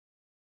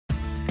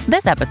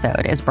This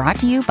episode is brought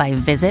to you by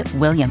Visit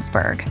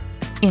Williamsburg.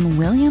 In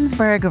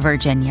Williamsburg,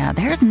 Virginia,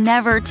 there's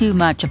never too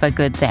much of a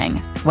good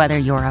thing. Whether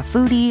you're a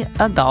foodie,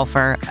 a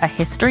golfer, a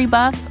history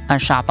buff, a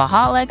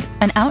shopaholic,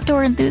 an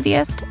outdoor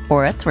enthusiast,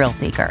 or a thrill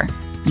seeker,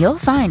 you'll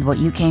find what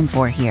you came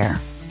for here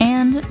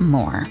and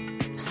more.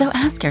 So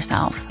ask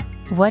yourself,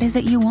 what is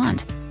it you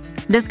want?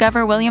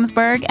 Discover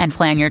Williamsburg and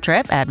plan your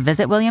trip at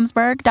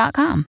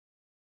visitwilliamsburg.com.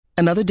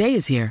 Another day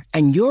is here,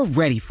 and you're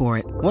ready for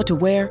it. What to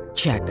wear?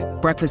 Check.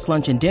 Breakfast,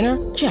 lunch, and dinner?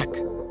 Check.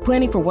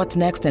 Planning for what's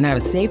next and how to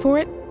save for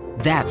it?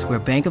 That's where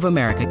Bank of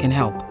America can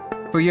help.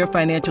 For your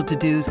financial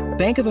to-dos,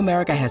 Bank of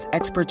America has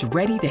experts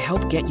ready to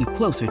help get you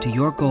closer to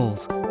your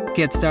goals.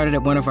 Get started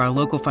at one of our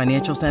local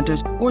financial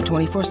centers or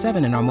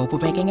 24/7 in our mobile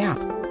banking app.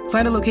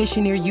 Find a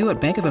location near you at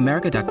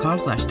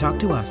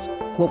bankofamerica.com/talktous.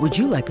 What would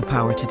you like the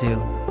power to do?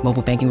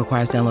 Mobile banking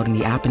requires downloading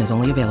the app and is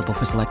only available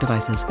for select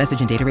devices.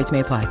 Message and data rates may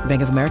apply.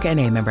 Bank of America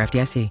N.A., member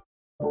FDIC.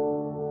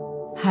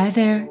 Hi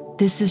there,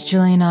 this is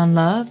Jillian on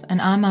Love,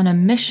 and I'm on a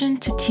mission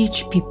to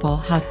teach people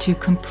how to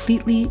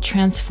completely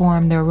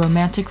transform their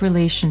romantic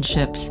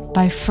relationships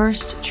by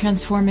first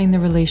transforming the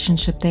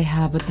relationship they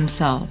have with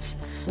themselves.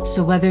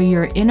 So whether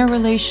you're in a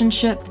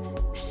relationship,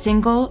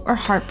 single, or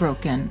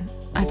heartbroken,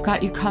 I've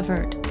got you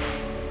covered.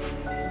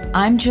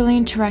 I'm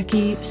Jillian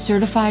Turecki,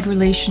 certified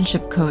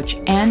relationship coach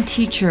and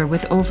teacher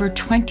with over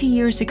 20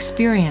 years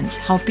experience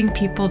helping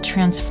people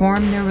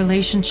transform their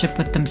relationship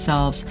with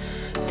themselves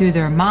through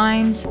their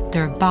minds,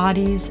 their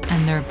bodies,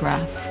 and their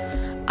breath.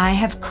 I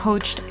have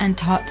coached and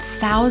taught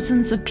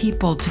thousands of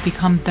people to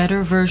become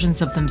better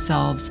versions of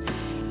themselves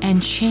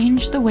and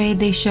change the way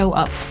they show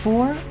up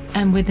for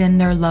and within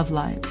their love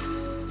lives.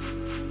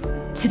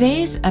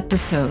 Today's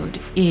episode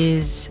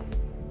is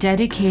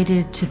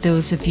dedicated to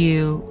those of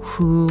you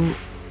who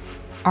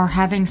are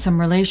having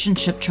some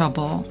relationship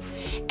trouble,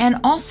 and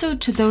also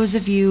to those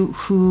of you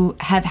who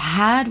have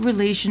had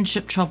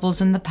relationship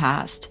troubles in the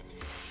past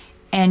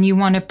and you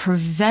want to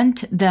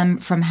prevent them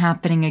from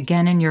happening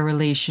again in your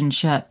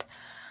relationship.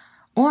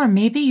 Or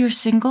maybe you're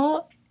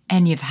single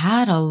and you've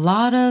had a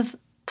lot of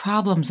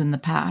problems in the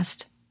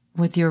past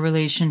with your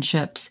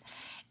relationships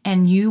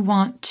and you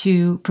want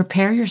to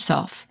prepare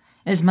yourself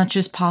as much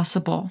as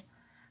possible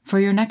for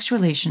your next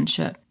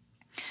relationship.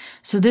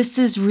 So this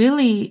is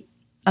really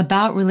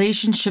about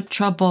relationship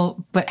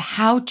trouble, but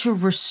how to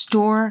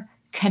restore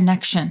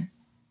connection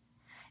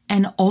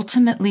and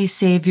ultimately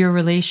save your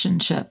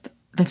relationship.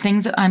 The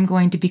things that I'm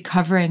going to be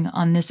covering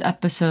on this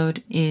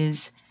episode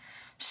is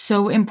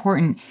so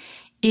important.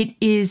 It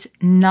is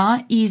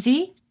not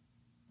easy.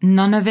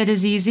 None of it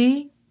is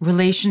easy.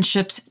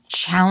 Relationships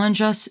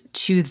challenge us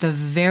to the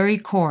very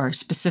core,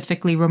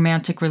 specifically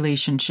romantic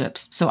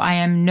relationships. So I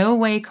am no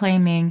way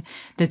claiming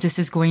that this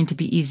is going to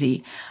be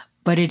easy,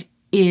 but it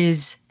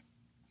is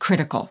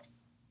critical.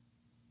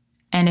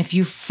 And if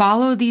you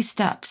follow these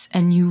steps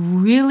and you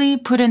really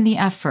put in the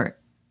effort,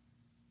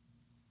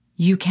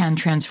 you can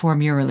transform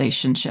your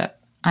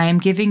relationship. I am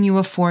giving you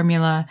a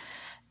formula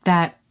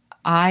that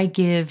I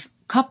give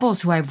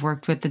couples who I've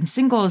worked with and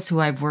singles who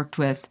I've worked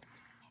with.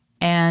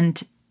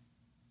 And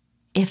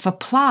if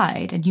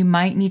applied, and you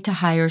might need to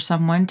hire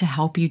someone to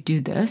help you do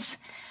this,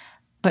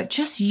 but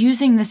just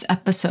using this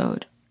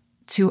episode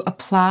to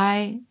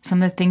apply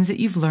some of the things that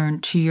you've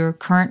learned to your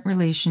current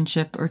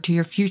relationship or to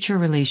your future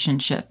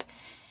relationship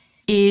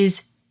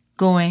is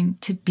going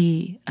to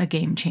be a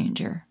game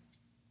changer.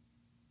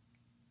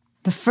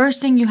 The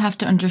first thing you have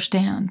to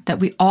understand, that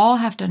we all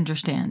have to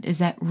understand, is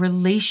that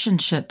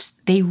relationships,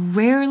 they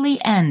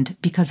rarely end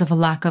because of a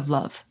lack of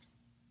love.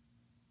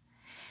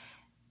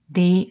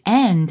 They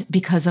end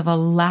because of a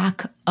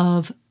lack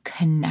of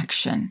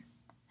connection.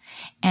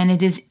 And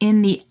it is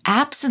in the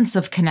absence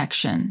of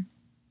connection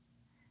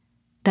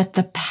that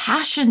the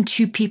passion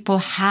two people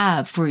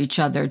have for each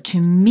other to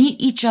meet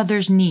each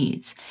other's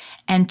needs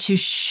and to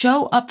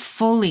show up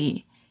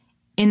fully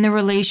in the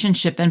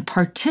relationship and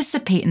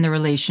participate in the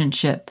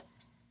relationship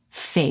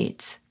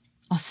fades.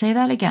 I'll say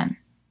that again.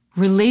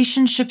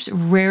 Relationships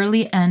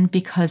rarely end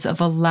because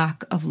of a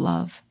lack of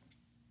love.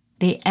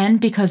 They end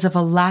because of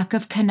a lack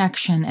of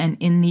connection, and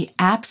in the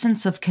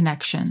absence of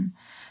connection,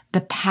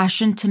 the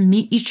passion to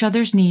meet each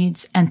other's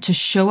needs and to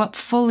show up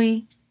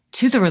fully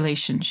to the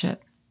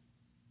relationship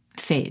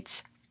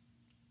fades.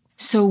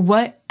 So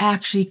what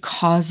actually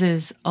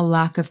causes a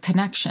lack of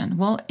connection?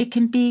 Well, it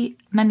can be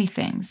many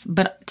things,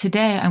 but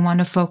today I want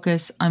to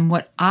focus on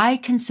what I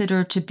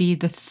consider to be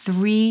the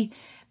three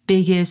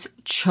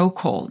biggest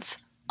chokeholds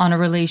on a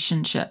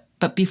relationship.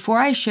 But before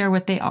I share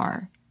what they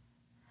are,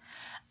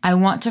 I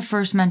want to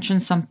first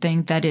mention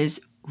something that is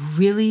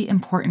really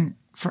important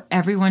for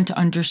everyone to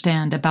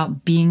understand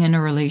about being in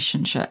a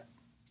relationship.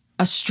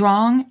 A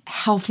strong,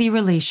 healthy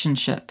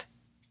relationship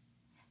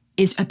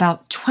is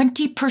about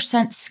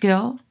 20%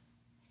 skill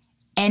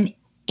and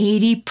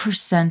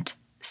 80%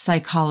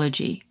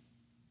 psychology.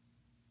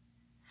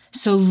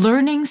 So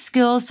learning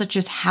skills such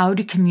as how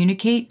to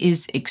communicate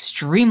is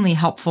extremely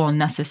helpful and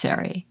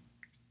necessary.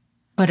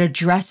 But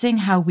addressing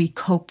how we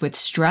cope with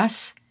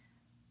stress,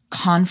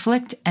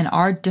 conflict, and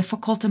our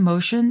difficult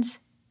emotions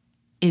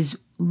is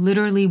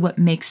literally what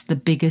makes the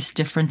biggest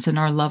difference in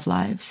our love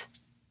lives.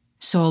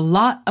 So a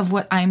lot of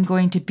what I'm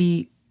going to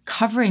be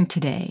covering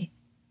today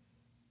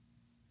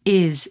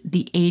is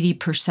the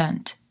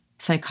 80%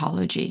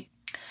 psychology.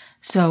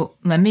 So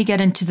let me get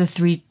into the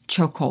 3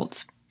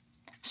 chokeholds.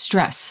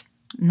 Stress,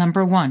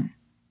 number 1.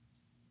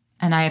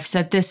 And I have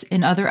said this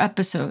in other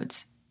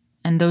episodes.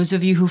 And those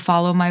of you who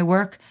follow my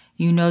work,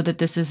 you know that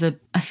this is a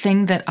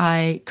thing that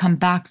I come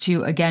back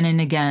to again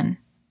and again.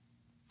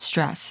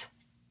 Stress.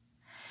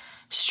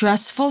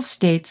 Stressful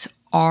states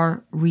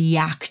are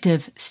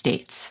reactive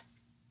states.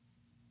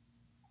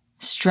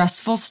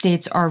 Stressful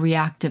states are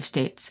reactive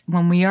states.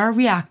 When we are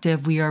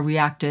reactive, we are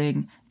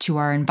reacting to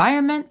our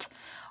environment,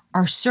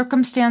 our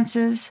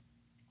circumstances,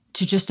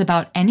 to just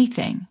about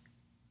anything.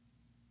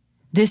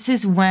 This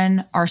is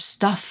when our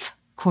stuff,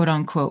 quote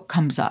unquote,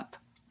 comes up.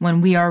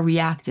 When we are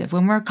reactive.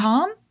 When we're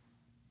calm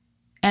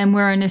and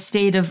we're in a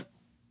state of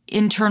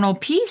internal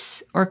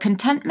peace or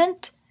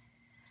contentment,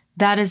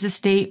 that is a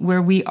state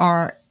where we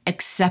are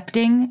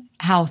accepting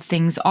how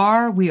things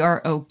are. We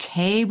are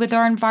okay with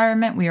our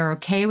environment. We are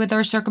okay with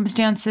our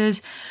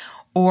circumstances.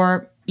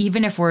 Or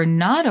even if we're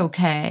not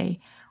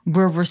okay,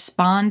 we're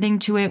responding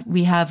to it.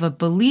 We have a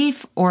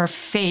belief or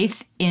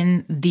faith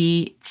in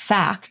the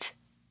fact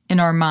in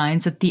our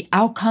minds that the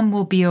outcome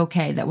will be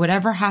okay, that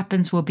whatever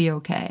happens will be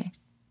okay.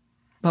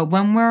 But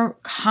when we're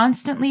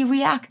constantly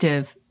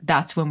reactive,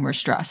 that's when we're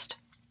stressed.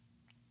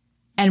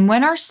 And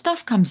when our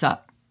stuff comes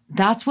up,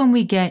 that's when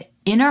we get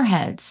in our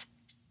heads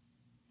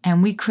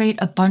and we create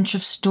a bunch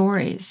of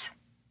stories,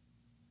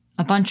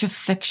 a bunch of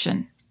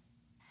fiction.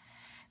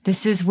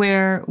 This is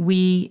where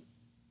we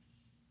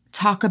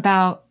talk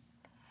about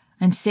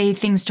and say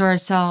things to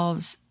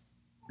ourselves.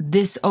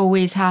 This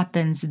always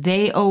happens.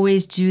 They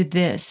always do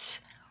this.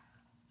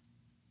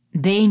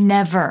 They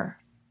never.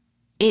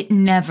 It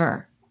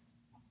never.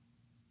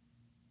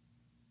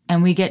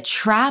 And we get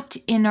trapped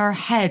in our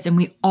heads, and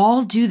we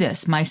all do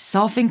this,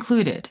 myself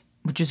included,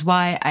 which is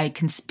why I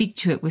can speak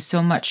to it with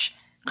so much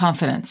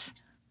confidence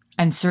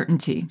and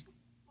certainty.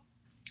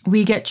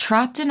 We get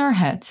trapped in our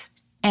heads.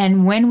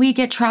 And when we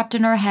get trapped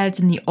in our heads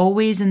and the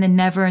always and the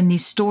never and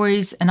these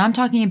stories, and I'm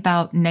talking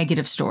about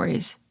negative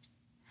stories,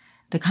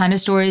 the kind of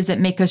stories that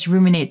make us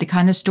ruminate, the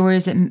kind of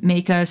stories that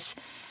make us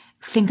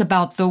think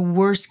about the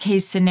worst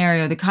case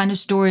scenario, the kind of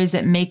stories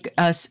that make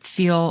us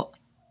feel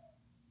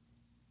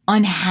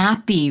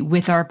unhappy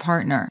with our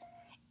partner.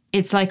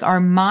 It's like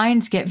our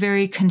minds get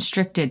very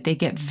constricted. They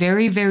get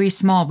very, very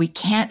small. We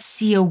can't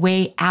see a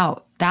way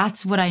out.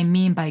 That's what I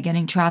mean by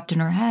getting trapped in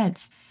our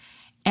heads.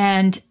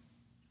 And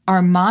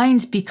our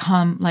minds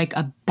become like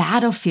a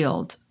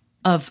battlefield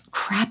of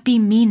crappy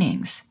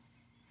meanings.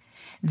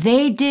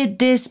 They did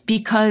this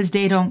because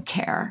they don't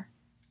care.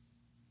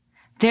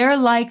 They're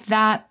like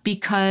that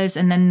because,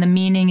 and then the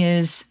meaning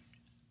is,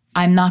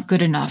 I'm not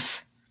good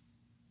enough.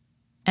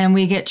 And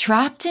we get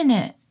trapped in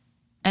it.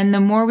 And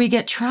the more we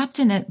get trapped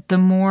in it, the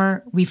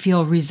more we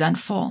feel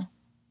resentful,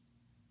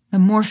 the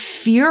more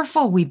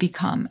fearful we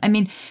become. I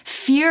mean,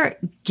 fear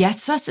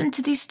gets us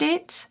into these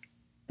states.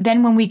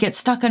 Then when we get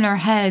stuck in our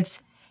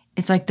heads,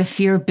 it's like the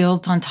fear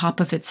builds on top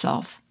of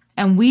itself.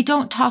 And we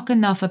don't talk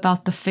enough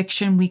about the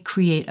fiction we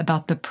create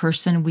about the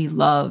person we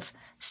love,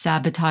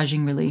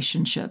 sabotaging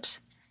relationships.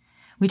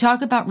 We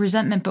talk about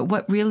resentment, but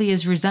what really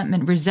is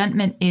resentment?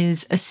 Resentment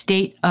is a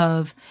state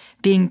of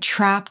being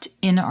trapped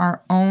in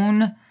our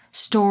own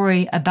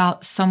story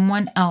about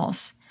someone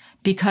else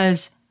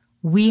because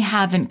we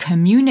haven't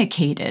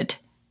communicated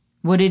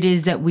what it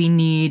is that we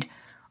need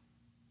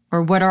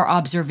or what our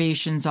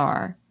observations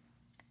are.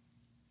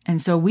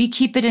 And so we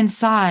keep it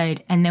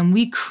inside, and then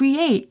we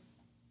create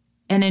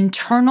an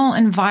internal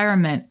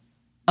environment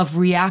of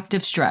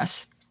reactive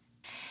stress.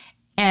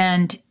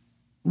 And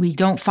we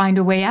don't find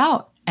a way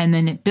out. And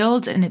then it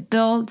builds and it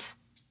builds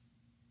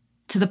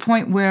to the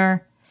point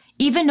where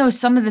even though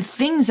some of the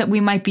things that we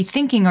might be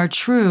thinking are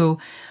true,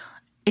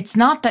 it's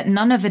not that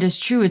none of it is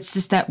true. It's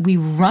just that we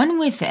run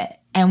with it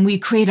and we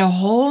create a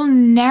whole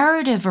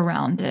narrative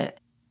around it.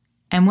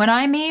 And when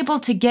I'm able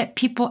to get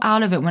people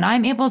out of it, when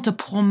I'm able to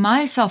pull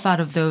myself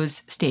out of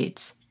those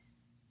states,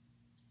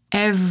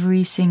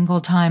 every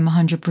single time,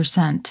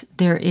 100%,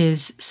 there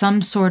is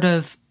some sort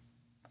of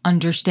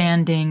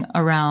understanding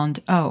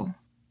around, oh,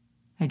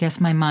 I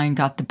guess my mind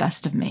got the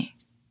best of me.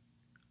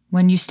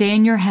 When you stay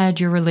in your head,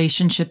 your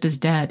relationship is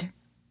dead.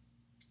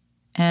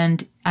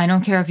 And I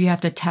don't care if you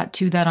have to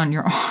tattoo that on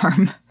your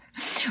arm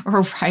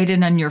or write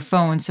it on your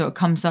phone so it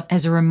comes up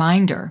as a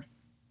reminder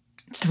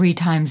 3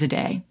 times a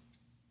day,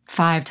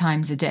 5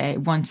 times a day,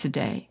 once a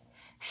day.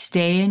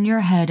 Stay in your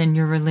head and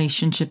your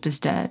relationship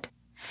is dead.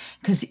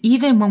 Because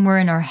even when we're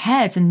in our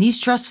heads in these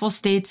stressful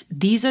states,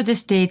 these are the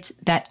states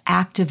that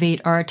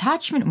activate our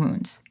attachment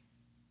wounds.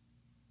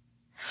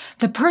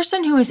 The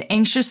person who is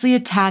anxiously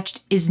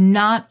attached is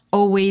not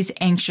always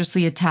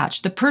anxiously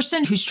attached. The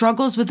person who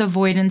struggles with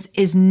avoidance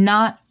is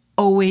not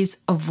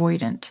always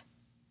avoidant.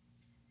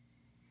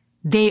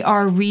 They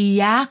are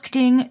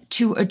reacting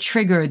to a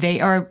trigger. They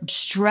are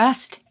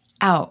stressed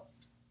out.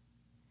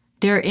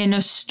 They're in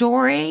a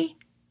story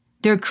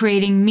They're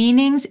creating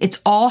meanings.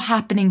 It's all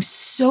happening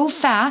so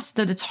fast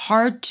that it's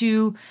hard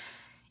to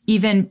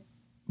even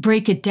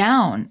break it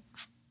down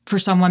for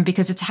someone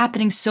because it's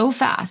happening so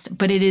fast,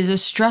 but it is a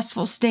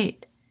stressful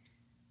state.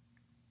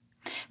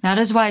 That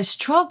is why I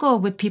struggle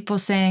with people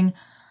saying,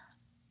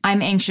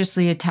 I'm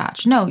anxiously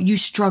attached. No, you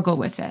struggle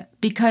with it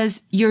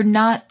because you're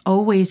not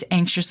always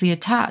anxiously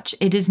attached.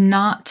 It is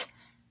not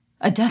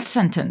a death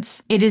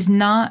sentence. It is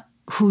not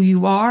who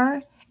you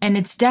are, and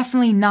it's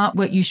definitely not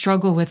what you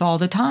struggle with all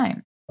the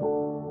time.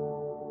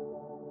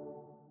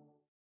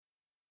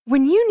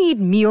 When you need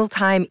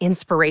mealtime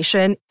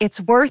inspiration,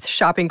 it's worth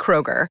shopping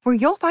Kroger, where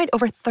you'll find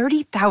over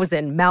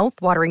 30,000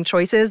 mouth-watering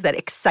choices that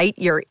excite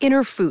your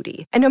inner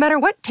foodie. And no matter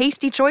what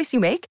tasty choice you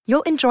make,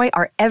 you'll enjoy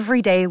our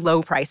everyday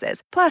low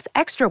prices, plus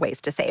extra ways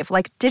to save,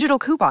 like digital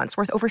coupons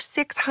worth over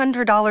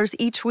 $600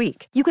 each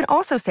week. You can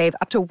also save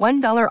up to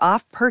 $1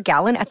 off per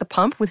gallon at the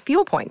pump with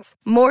fuel points.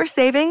 More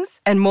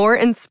savings and more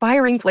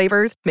inspiring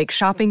flavors make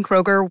shopping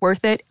Kroger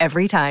worth it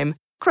every time.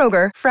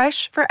 Kroger,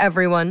 fresh for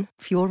everyone.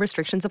 Fuel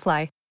restrictions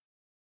apply.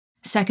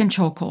 Second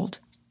chokehold,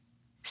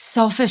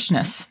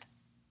 selfishness.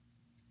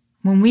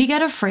 When we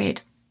get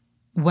afraid,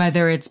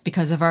 whether it's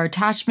because of our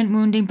attachment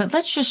wounding, but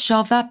let's just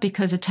shelve that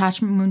because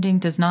attachment wounding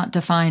does not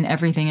define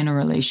everything in a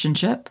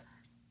relationship.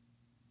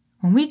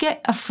 When we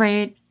get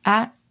afraid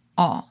at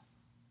all,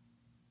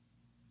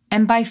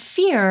 and by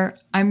fear,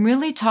 I'm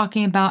really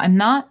talking about, I'm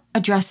not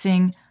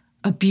addressing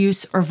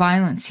abuse or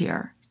violence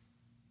here.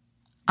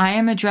 I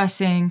am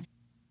addressing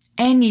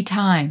any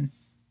time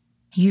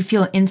you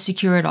feel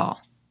insecure at all.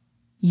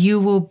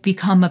 You will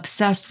become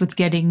obsessed with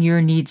getting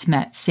your needs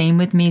met. Same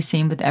with me,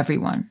 same with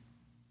everyone.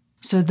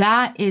 So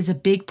that is a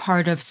big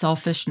part of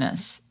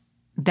selfishness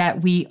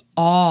that we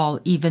all,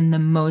 even the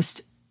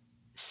most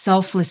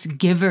selfless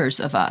givers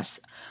of us,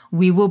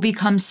 we will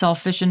become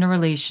selfish in a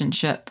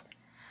relationship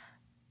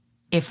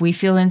if we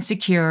feel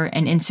insecure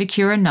and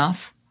insecure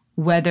enough,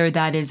 whether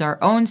that is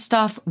our own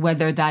stuff,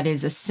 whether that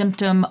is a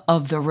symptom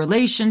of the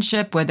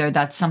relationship, whether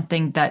that's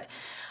something that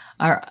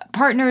our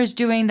partner is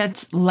doing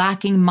that's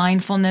lacking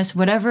mindfulness,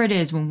 whatever it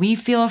is, when we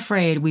feel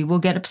afraid, we will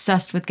get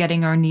obsessed with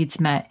getting our needs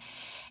met.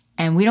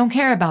 And we don't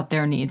care about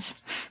their needs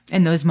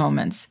in those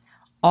moments.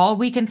 All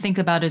we can think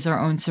about is our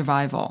own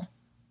survival.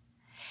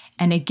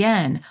 And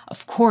again,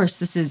 of course,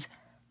 this is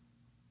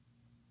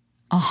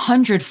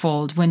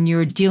 100-fold when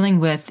you're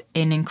dealing with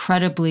an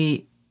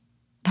incredibly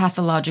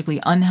pathologically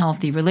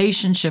unhealthy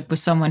relationship with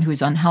someone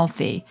who's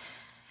unhealthy.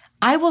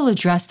 I will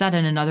address that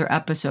in another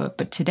episode,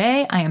 but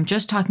today I am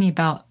just talking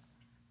about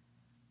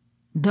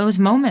those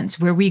moments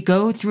where we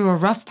go through a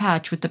rough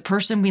patch with the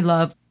person we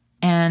love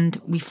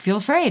and we feel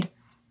afraid.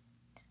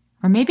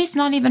 Or maybe it's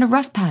not even a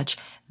rough patch.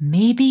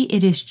 Maybe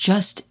it is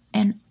just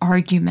an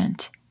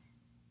argument.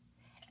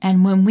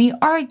 And when we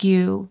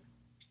argue,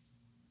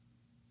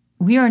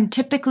 we are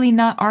typically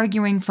not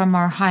arguing from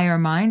our higher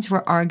minds.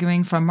 We're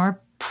arguing from our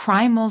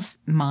primal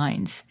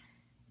minds.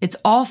 It's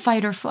all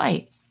fight or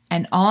flight.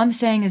 And all I'm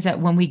saying is that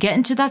when we get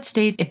into that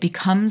state, it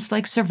becomes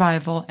like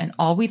survival. And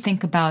all we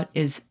think about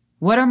is,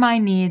 what are my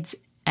needs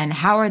and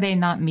how are they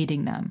not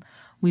meeting them?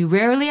 We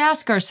rarely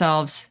ask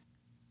ourselves,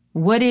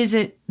 what is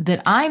it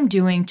that I'm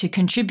doing to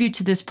contribute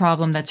to this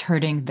problem that's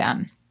hurting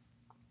them?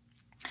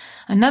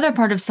 Another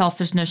part of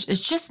selfishness is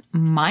just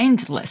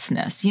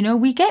mindlessness. You know,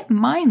 we get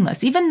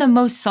mindless. Even the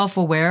most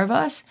self-aware of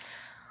us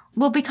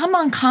will become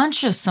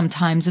unconscious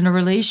sometimes in a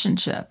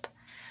relationship.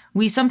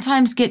 We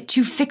sometimes get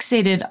too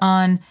fixated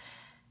on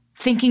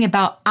thinking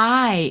about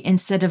I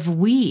instead of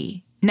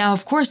we. Now,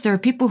 of course, there are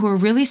people who are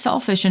really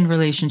selfish in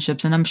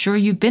relationships, and I'm sure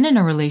you've been in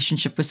a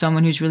relationship with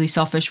someone who's really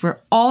selfish, where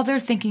all they're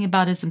thinking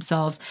about is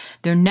themselves.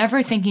 They're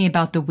never thinking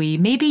about the we.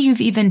 Maybe you've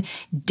even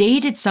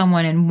dated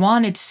someone and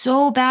wanted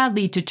so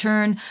badly to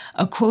turn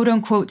a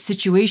quote-unquote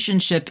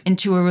situationship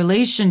into a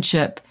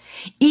relationship,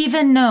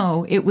 even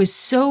though it was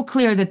so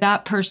clear that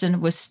that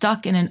person was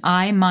stuck in an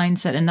I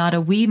mindset and not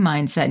a we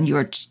mindset, and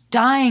you're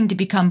dying to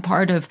become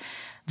part of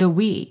the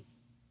we.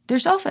 They're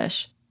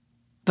selfish.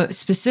 But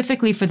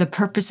specifically for the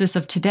purposes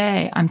of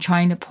today, I'm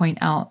trying to point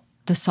out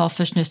the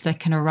selfishness that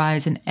can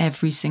arise in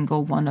every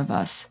single one of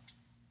us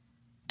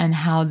and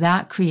how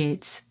that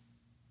creates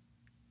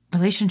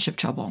relationship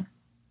trouble.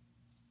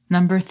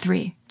 Number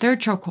 3, third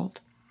chokehold.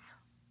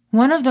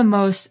 One of the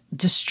most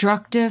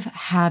destructive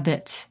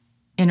habits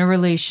in a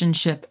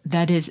relationship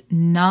that is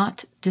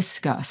not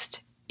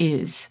discussed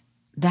is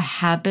the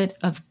habit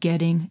of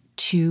getting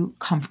too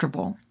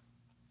comfortable.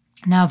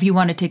 Now, if you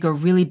want to take a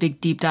really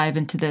big deep dive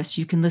into this,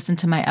 you can listen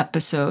to my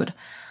episode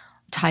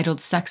titled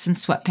Sex in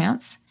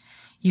Sweatpants.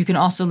 You can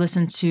also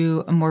listen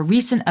to a more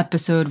recent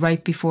episode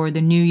right before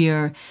the new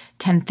year,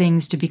 10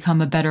 Things to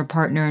Become a Better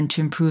Partner and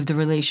to Improve the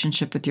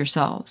Relationship with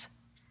Yourselves.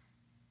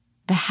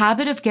 The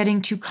habit of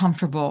getting too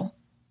comfortable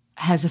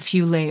has a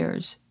few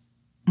layers.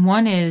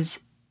 One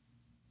is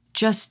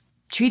just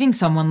treating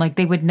someone like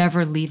they would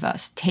never leave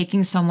us,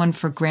 taking someone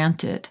for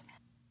granted,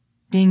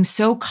 being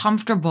so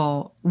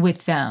comfortable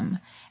with them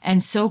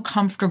and so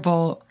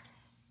comfortable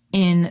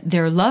in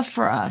their love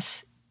for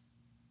us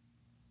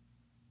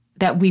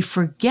that we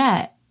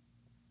forget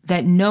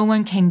that no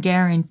one can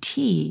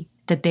guarantee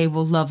that they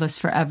will love us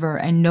forever,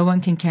 and no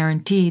one can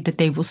guarantee that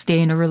they will stay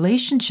in a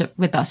relationship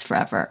with us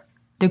forever.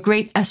 The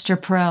great Esther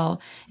Perel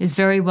is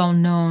very well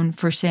known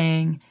for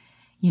saying,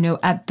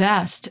 at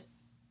best,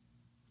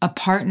 a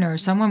partner,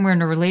 someone we're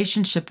in a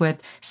relationship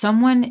with,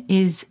 someone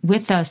is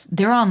with us,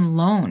 they're on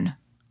loan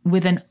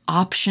with an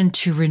option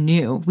to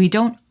renew. We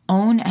don't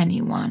own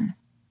anyone.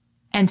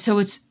 And so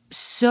it's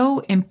so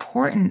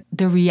important.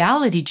 The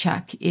reality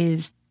check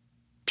is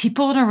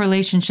people in a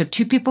relationship,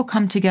 two people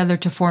come together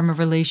to form a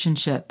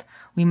relationship.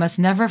 We must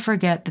never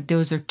forget that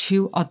those are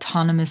two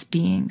autonomous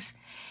beings.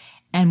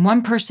 And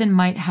one person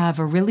might have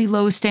a really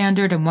low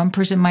standard and one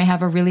person might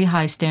have a really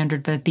high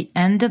standard. But at the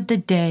end of the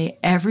day,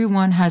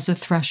 everyone has a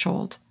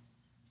threshold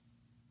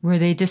where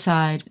they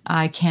decide,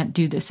 I can't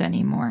do this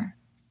anymore.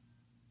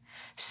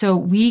 So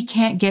we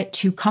can't get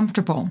too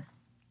comfortable.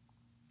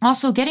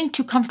 Also, getting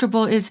too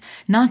comfortable is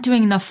not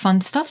doing enough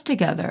fun stuff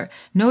together,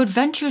 no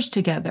adventures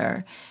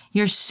together.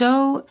 You're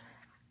so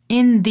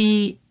in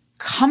the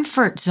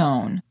comfort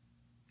zone.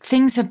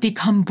 Things have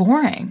become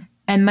boring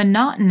and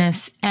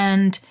monotonous,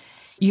 and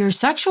your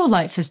sexual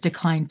life has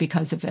declined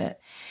because of it.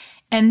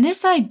 And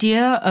this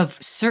idea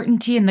of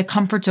certainty in the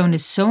comfort zone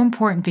is so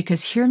important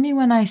because hear me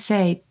when I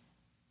say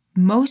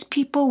most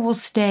people will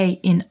stay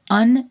in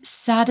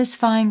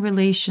unsatisfying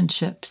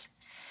relationships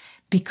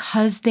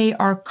because they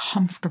are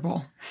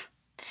comfortable.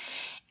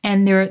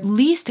 And they're at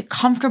least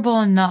comfortable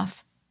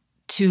enough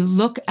to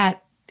look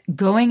at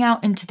going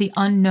out into the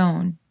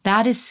unknown.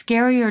 That is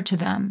scarier to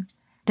them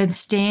than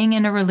staying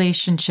in a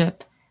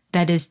relationship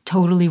that is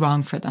totally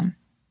wrong for them.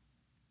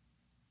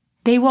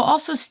 They will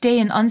also stay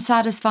in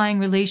unsatisfying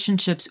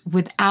relationships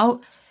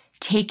without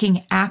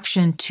taking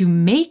action to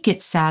make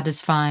it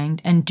satisfying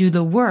and do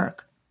the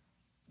work,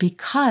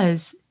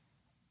 because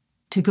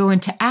to go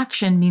into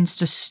action means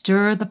to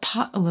stir the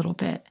pot a little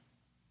bit.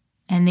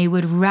 And they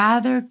would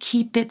rather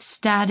keep it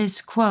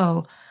status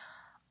quo,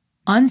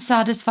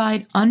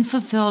 unsatisfied,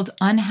 unfulfilled,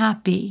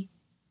 unhappy,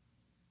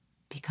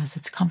 because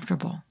it's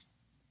comfortable.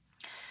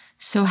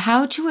 So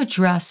how to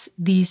address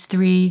these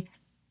three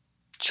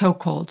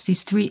chokeholds,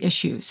 these three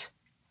issues?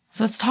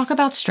 So let's talk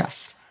about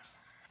stress.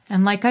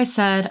 And like I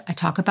said, I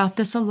talk about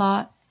this a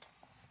lot.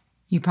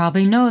 You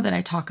probably know that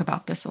I talk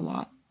about this a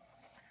lot.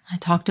 I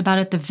talked about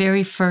it the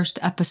very first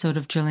episode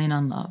of Jillian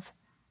on Love.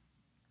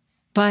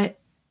 But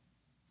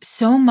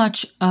so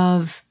much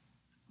of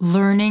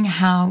learning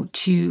how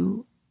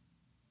to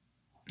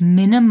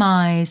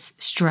minimize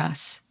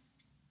stress,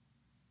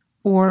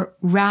 or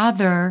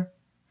rather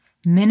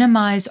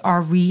minimize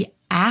our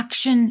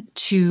reaction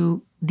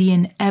to the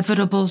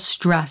inevitable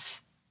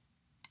stress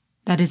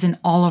that is in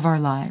all of our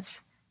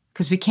lives,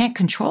 because we can't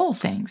control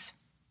things,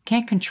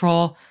 can't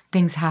control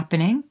things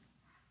happening.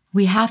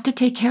 We have to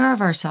take care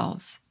of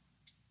ourselves.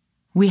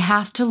 We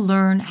have to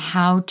learn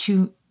how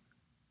to,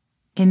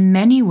 in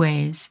many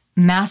ways,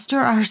 master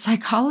our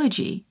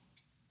psychology,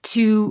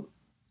 to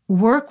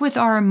work with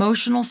our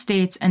emotional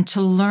states and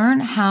to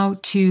learn how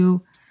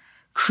to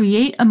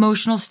create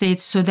emotional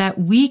states so that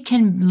we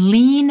can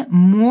lean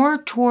more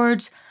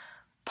towards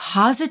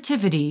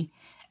positivity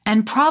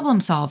and problem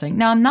solving.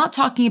 Now, I'm not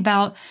talking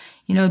about,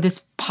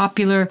 this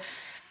popular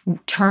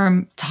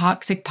term,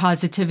 toxic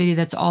positivity,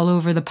 that's all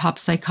over the pop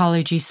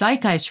psychology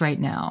zeitgeist right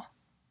now.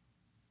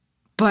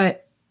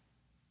 But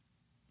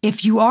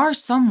if you are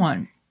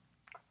someone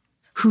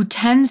who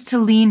tends to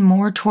lean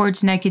more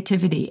towards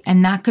negativity,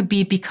 and that could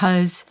be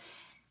because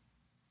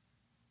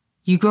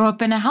you grew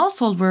up in a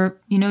household where,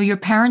 your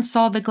parents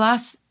saw the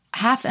glass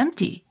half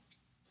empty.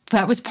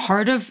 That was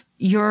part of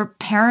your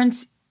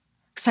parents'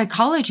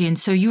 psychology, and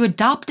so you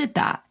adopted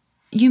that.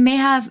 You may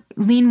have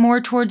leaned more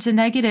towards the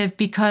negative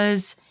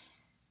because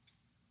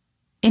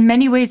in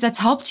many ways that's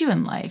helped you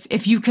in life.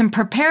 If you can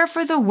prepare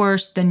for the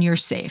worst, then you're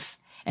safe.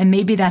 And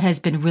maybe that has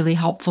been really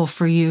helpful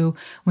for you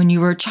when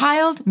you were a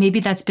child. Maybe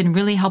that's been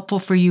really helpful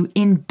for you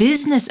in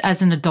business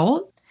as an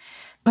adult.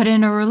 But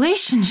in a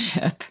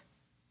relationship,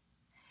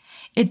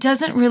 it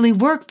doesn't really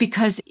work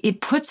because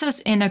it puts us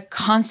in a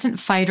constant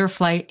fight or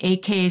flight,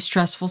 aka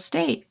stressful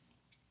state.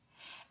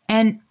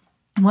 And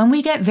when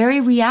we get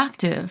very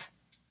reactive,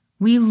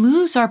 we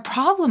lose our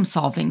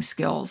problem-solving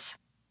skills.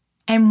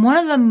 And one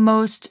of the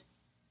most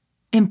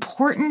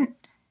important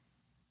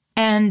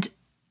and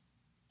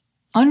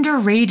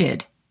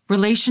underrated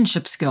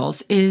relationship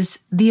skills is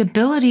the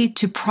ability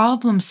to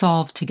problem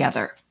solve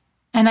together.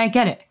 And I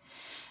get it,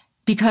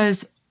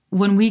 because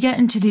when we get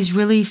into these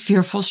really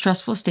fearful,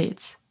 stressful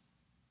states,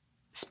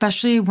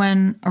 especially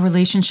when a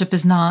relationship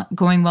is not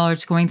going well or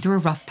it's going through a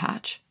rough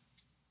patch,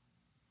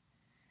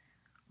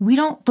 we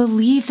don't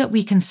believe that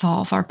we can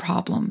solve our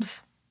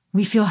problems.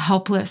 We feel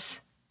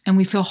helpless and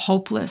we feel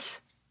hopeless.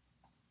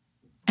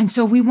 And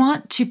so we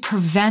want to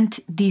prevent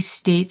these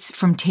states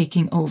from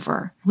taking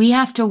over. We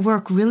have to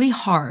work really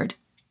hard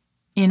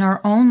in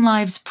our own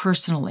lives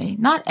personally,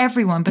 not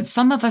everyone, but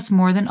some of us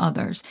more than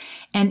others,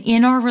 and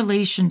in our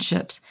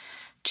relationships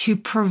to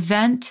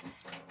prevent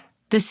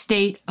the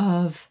state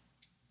of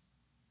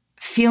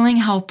feeling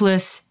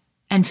helpless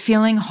and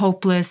feeling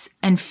hopeless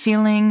and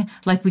feeling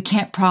like we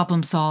can't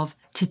problem solve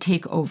to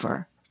take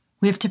over.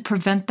 We have to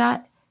prevent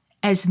that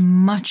as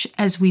much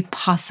as we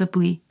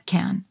possibly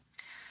can.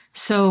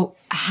 So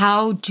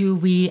how do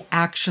we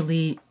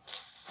actually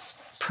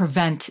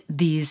prevent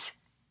these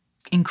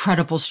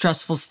incredible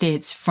stressful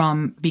states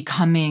from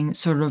becoming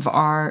sort of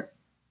our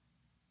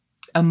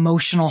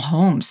emotional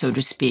home, so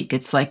to speak?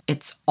 It's like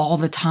it's all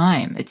the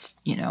time. It's,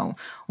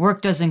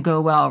 work doesn't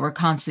go well. We're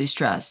constantly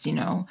stressed.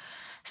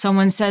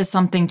 Someone says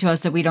something to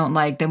us that we don't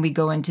like, then we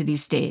go into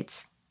these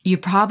states. You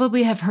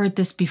probably have heard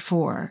this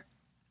before,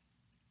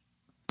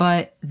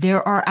 but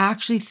there are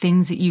actually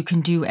things that you can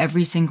do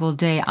every single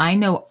day. I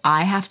know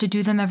I have to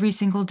do them every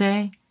single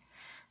day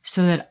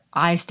so that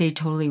I stay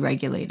totally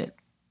regulated.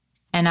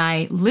 And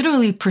I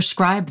literally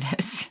prescribe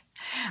this,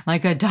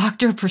 like a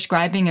doctor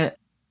prescribing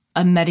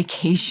a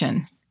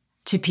medication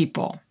to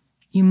people.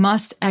 You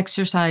must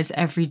exercise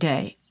every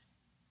day.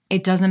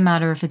 It doesn't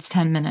matter if it's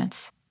 10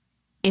 minutes.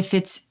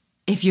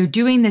 If you're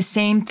doing the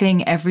same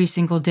thing every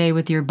single day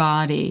with your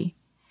body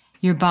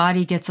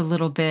gets a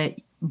little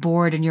bit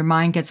bored and your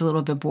mind gets a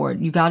little bit bored.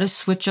 You got to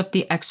switch up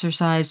the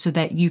exercise so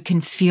that you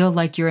can feel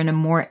like you're in a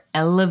more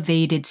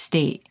elevated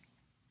state.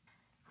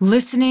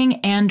 Listening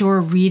and or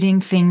reading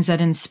things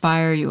that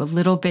inspire you a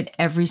little bit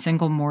every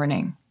single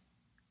morning.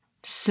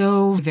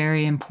 So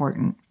very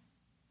important.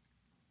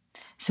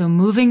 So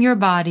moving your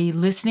body,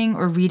 listening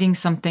or reading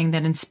something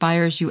that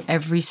inspires you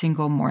every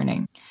single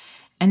morning.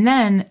 And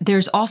then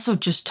there's also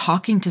just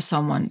talking to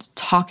someone,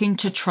 talking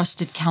to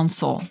trusted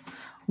counsel,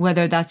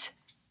 whether that's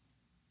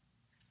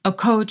a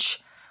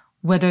coach,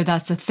 whether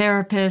that's a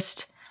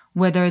therapist,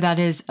 whether that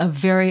is a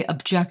very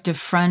objective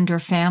friend or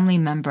family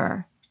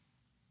member.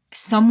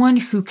 Someone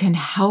who can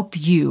help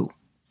you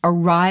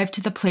arrive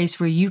to the place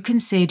where you can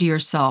say to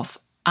yourself,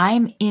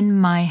 I'm in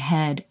my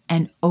head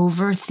and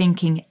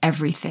overthinking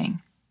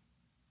everything.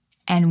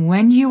 And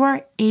when you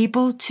are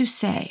able to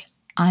say,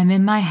 I'm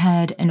in my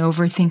head and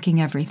overthinking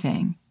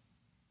everything,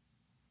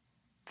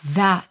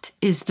 that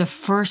is the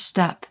first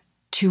step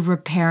to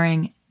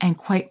repairing and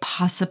quite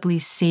possibly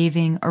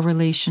saving a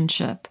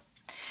relationship.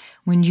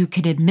 When you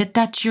can admit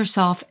that to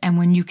yourself and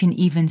when you can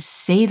even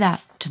say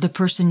that to the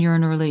person you're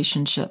in a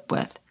relationship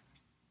with.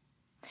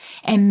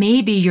 And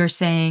maybe you're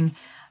saying,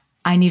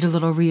 I need a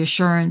little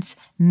reassurance.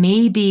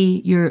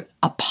 Maybe you're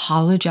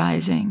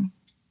apologizing.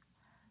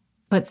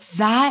 But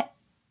that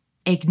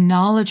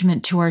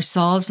acknowledgement to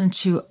ourselves and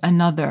to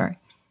another,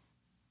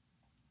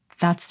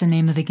 that's the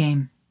name of the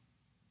game.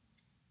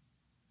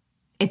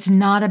 It's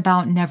not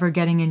about never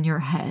getting in your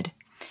head.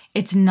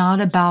 It's not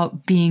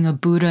about being a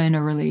Buddha in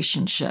a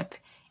relationship.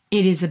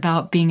 It is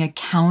about being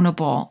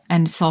accountable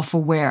and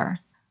self-aware.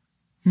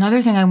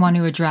 Another thing I want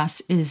to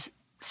address is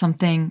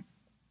something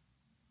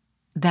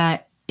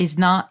that is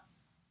not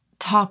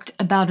talked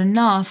about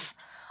enough,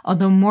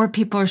 although more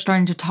people are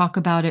starting to talk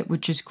about it,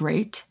 which is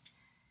great.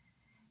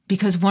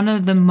 Because one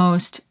of the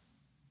most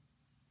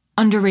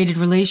underrated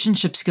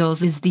relationship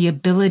skills is the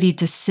ability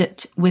to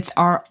sit with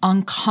our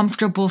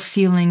uncomfortable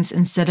feelings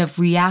instead of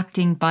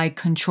reacting by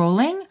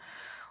controlling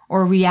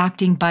or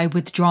reacting by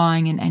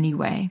withdrawing in any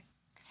way.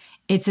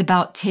 It's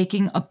about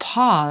taking a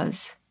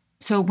pause.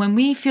 So when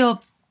we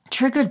feel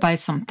triggered by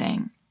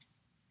something,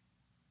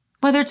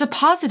 whether it's a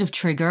positive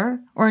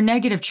trigger or a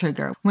negative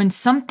trigger, when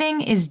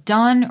something is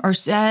done or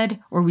said,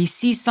 or we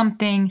see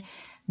something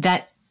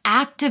that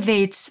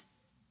activates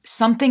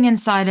something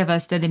inside of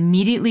us that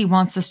immediately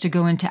wants us to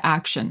go into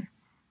action,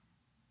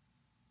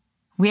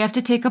 we have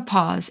to take a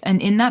pause.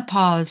 And in that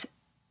pause,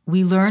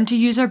 we learn to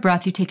use our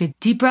breath. You take a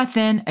deep breath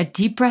in, a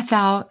deep breath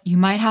out. You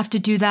might have to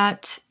do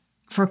that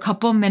for a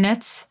couple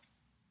minutes.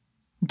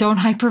 Don't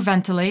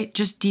hyperventilate,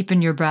 just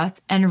deepen your breath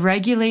and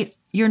regulate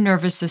your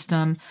nervous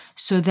system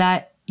so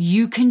that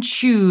you can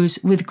choose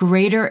with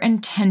greater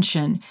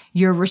intention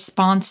your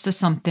response to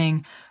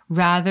something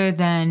rather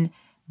than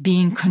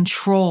being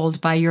controlled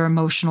by your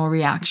emotional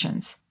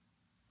reactions.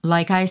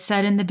 Like I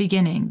said in the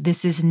beginning,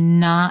 this is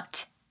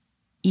not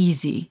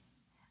easy.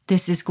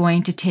 This is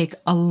going to take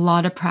a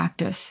lot of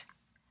practice.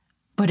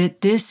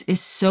 But this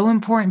is so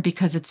important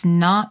because it's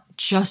not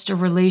just a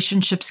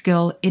relationship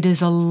skill, it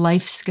is a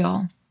life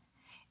skill.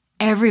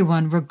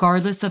 Everyone,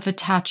 regardless of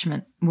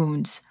attachment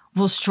wounds,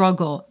 will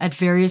struggle at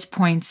various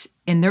points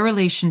in their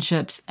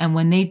relationships, and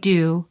when they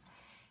do,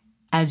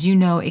 as you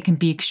know, it can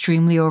be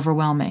extremely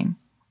overwhelming.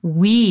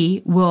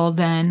 We will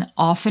then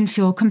often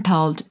feel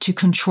compelled to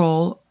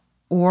control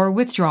or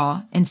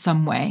withdraw in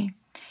some way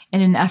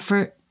in an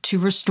effort to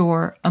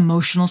restore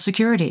emotional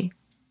security.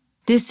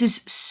 This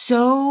is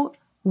so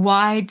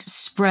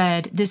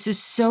widespread. This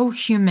is so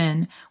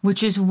human,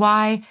 which is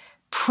why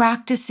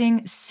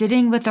practicing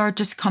sitting with our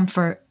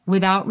discomfort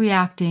without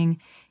reacting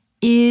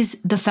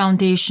is the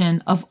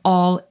foundation of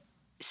all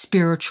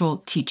spiritual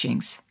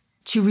teachings.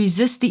 To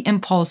resist the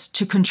impulse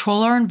to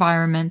control our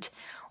environment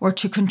or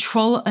to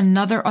control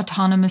another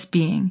autonomous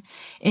being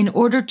in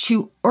order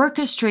to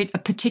orchestrate a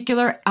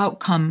particular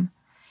outcome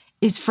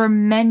is for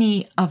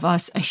many of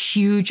us a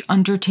huge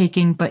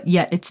undertaking, but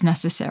yet it's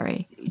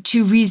necessary.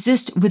 To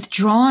resist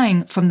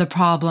withdrawing from the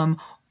problem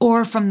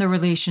or from the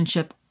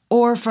relationship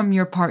or from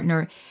your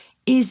partner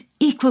is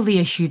equally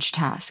a huge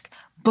task.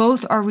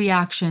 Both are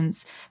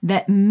reactions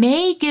that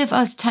may give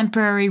us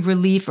temporary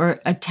relief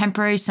or a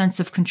temporary sense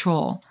of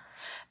control,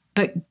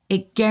 but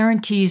it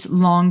guarantees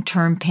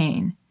long-term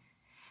pain.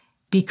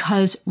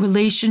 Because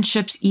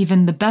relationships,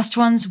 even the best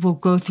ones, will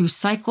go through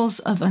cycles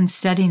of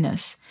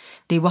unsteadiness.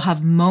 They will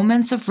have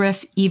moments of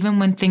rift even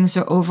when things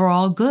are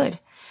overall good.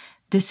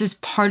 This is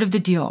part of the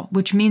deal,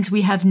 which means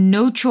we have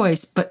no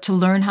choice but to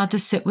learn how to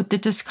sit with the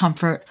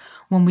discomfort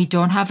when we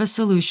don't have a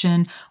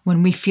solution,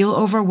 when we feel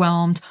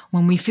overwhelmed,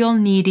 when we feel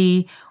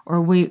needy,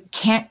 or we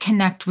can't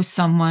connect with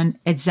someone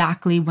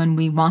exactly when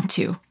we want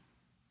to.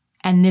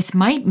 And this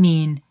might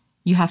mean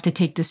you have to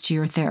take this to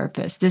your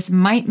therapist. This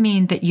might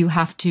mean that you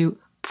have to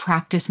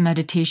practice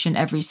meditation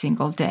every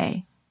single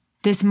day.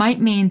 This might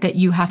mean that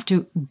you have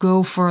to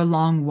go for a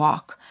long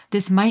walk.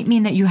 This might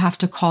mean that you have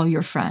to call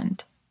your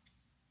friend.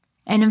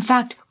 And in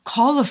fact,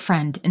 call a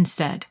friend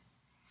instead.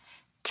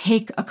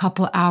 Take a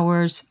couple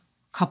hours,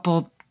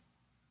 couple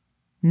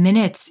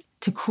minutes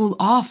to cool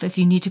off if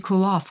you need to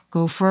cool off.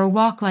 Go for a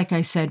walk, like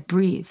I said,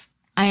 breathe.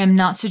 I am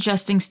not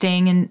suggesting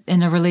staying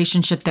in a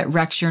relationship that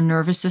wrecks your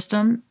nervous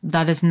system.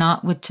 That is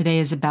not what today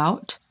is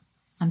about.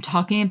 I'm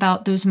talking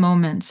about those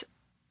moments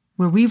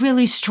where we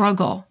really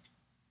struggle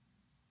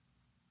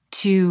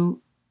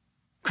to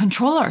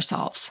control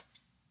ourselves.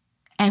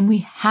 And we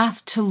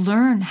have to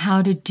learn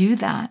how to do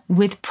that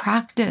with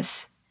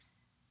practice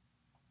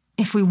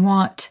if we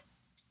want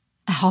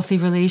a healthy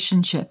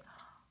relationship.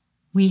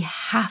 We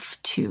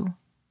have to.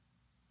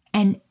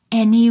 And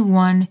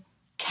anyone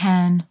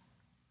can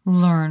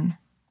learn.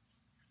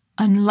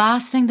 And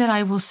last thing that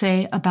I will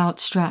say about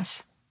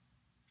stress,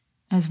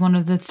 as one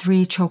of the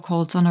 3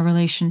 chokeholds on a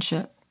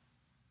relationship,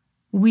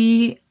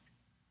 we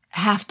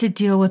have to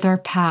deal with our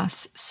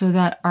past so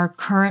that our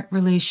current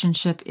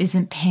relationship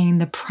isn't paying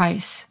the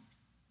price.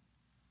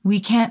 We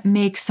can't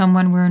make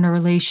someone we're in a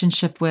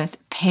relationship with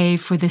pay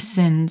for the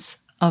sins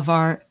of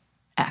our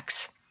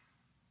ex.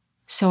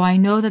 So I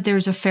know that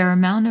there's a fair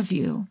amount of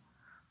you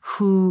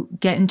who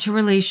get into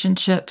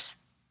relationships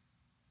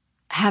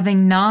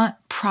having not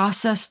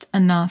processed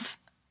enough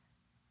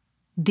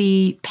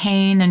the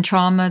pain and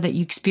trauma that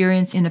you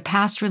experienced in a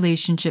past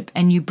relationship,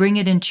 and you bring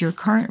it into your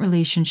current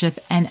relationship,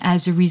 and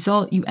as a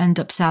result, you end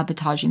up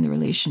sabotaging the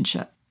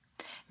relationship.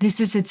 This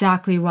is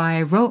exactly why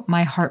I wrote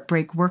my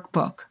Heartbreak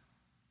Workbook.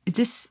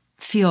 This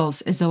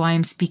feels as though I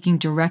am speaking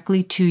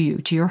directly to you,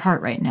 to your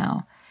heart right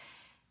now.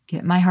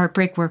 Get my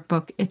Heartbreak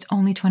Workbook. It's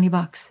only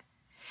 $20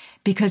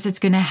 because it's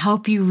going to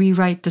help you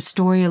rewrite the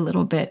story a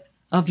little bit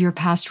of your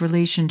past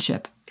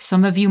relationship.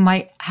 Some of you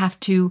might have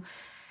to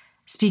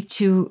speak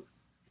to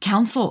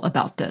counsel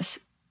about this.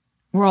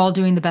 We're all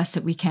doing the best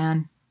that we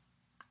can.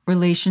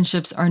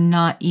 Relationships are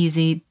not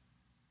easy.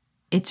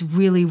 It's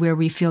really where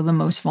we feel the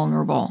most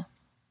vulnerable.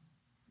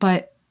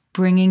 But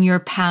bringing your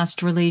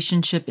past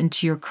relationship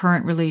into your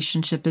current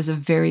relationship is a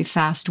very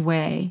fast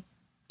way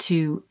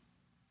to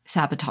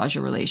sabotage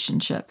a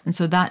relationship. And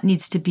so that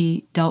needs to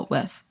be dealt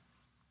with.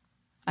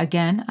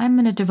 Again, I'm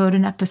going to devote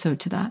an episode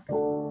to that.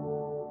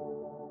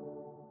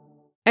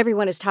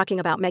 Everyone is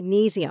talking about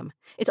magnesium.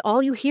 It's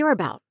all you hear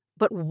about.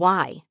 But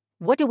why?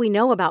 What do we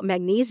know about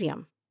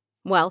magnesium?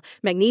 Well,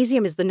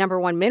 magnesium is the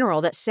 #1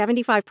 mineral that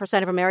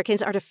 75% of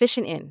Americans are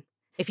deficient in.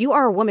 If you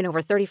are a woman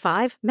over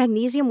 35,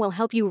 magnesium will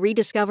help you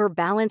rediscover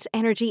balance,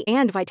 energy,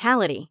 and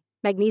vitality.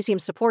 Magnesium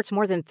supports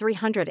more than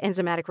 300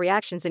 enzymatic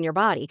reactions in your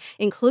body,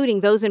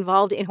 including those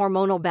involved in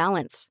hormonal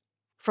balance.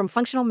 From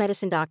functional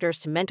medicine doctors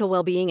to mental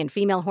well-being and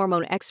female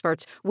hormone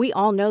experts, we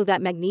all know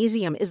that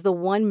magnesium is the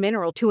one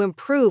mineral to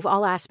improve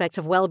all aspects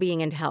of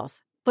well-being and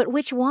health. But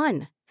which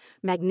one?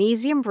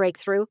 Magnesium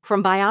Breakthrough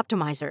from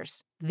Bioptimizers,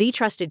 the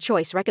trusted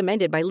choice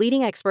recommended by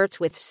leading experts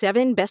with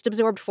 7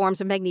 best-absorbed forms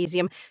of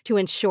magnesium to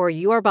ensure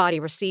your body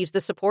receives the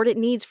support it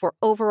needs for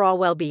overall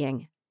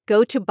well-being.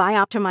 Go to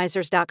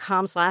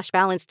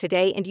bioptimizers.com/balance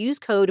today and use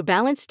code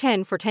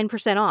BALANCE10 for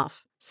 10%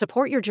 off.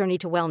 Support your journey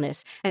to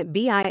wellness at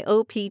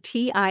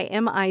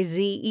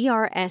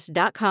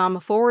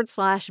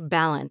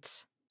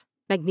bioptimizers.com/balance.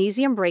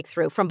 Magnesium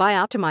Breakthrough from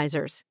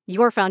Bioptimizers,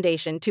 your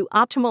foundation to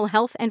optimal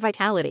health and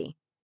vitality.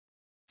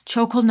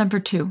 Chokehold number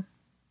 2,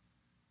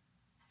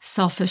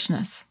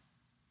 selfishness.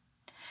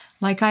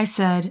 Like I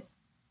said,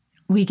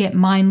 we get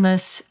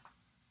mindless.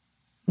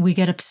 We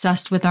get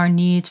obsessed with our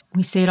needs.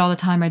 We say it all the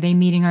time. Are they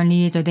meeting our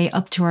needs? Are they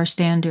up to our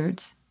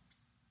standards?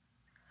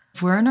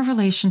 If we're in a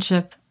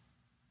relationship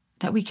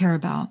that we care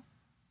about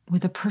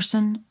with a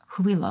person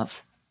who we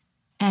love,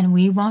 and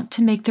we want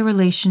to make the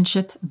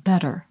relationship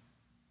better,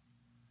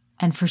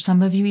 and for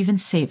some of you even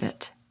save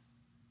it,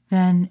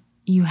 then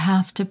you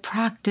have to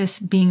practice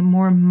being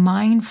more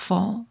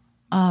mindful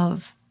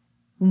of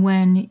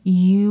when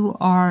you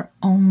are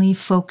only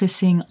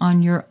focusing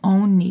on your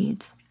own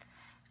needs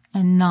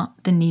and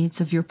not the needs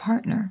of your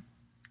partner.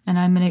 And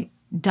I'm going to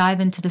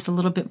dive into this a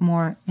little bit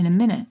more in a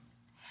minute.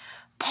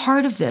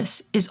 Part of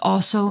this is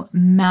also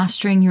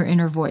mastering your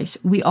inner voice.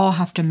 We all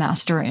have to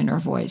master our inner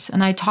voice.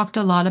 And I talked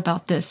a lot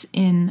about this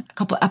in a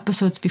couple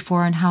episodes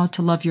before on how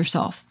to love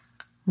yourself.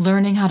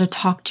 learning how to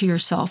talk to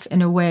yourself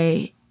in a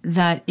way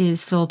that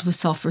is filled with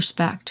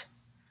self-respect.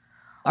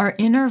 Our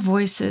inner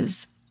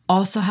voices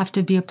also have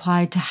to be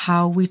applied to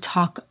how we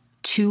talk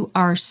to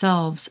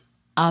ourselves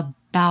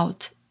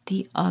about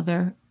the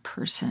other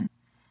person.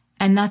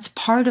 And that's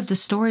part of the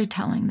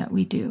storytelling that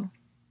we do.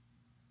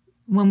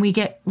 When we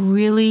get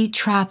really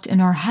trapped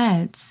in our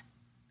heads,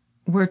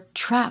 we're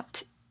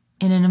trapped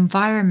in an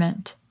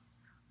environment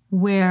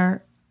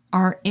where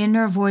our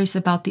inner voice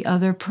about the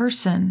other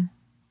person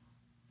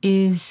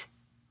is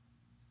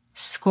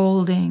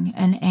scolding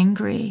and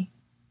angry.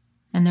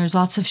 And there's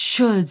lots of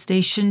shoulds. They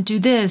shouldn't do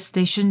this.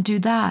 They shouldn't do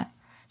that.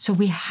 So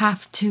we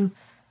have to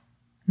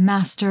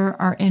master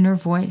our inner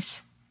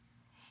voice.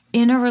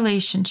 In a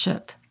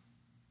relationship,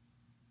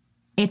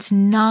 it's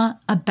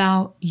not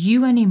about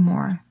you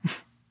anymore.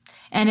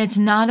 And it's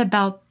not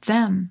about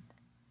them.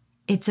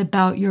 It's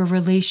about your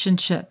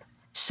relationship.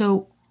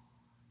 So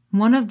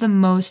one of the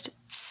most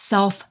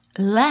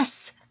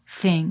selfless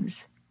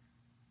things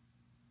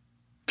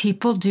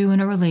people do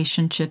in a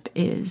relationship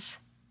is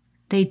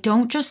they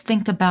don't just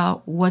think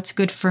about what's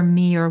good for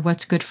me or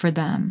what's good for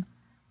them.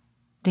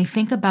 They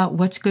think about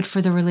what's good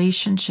for the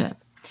relationship.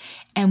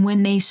 And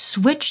when they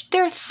switch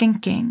their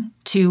thinking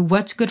to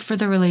what's good for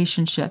the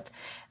relationship,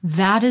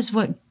 that is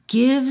what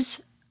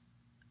gives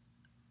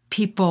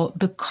people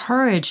the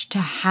courage to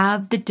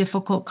have the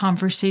difficult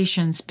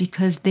conversations,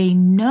 because they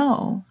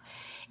know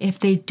if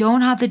they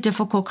don't have the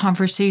difficult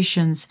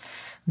conversations,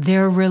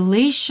 their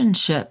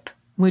relationship,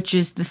 which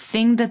is the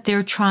thing that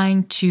they're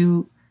trying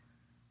to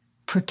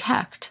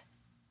protect,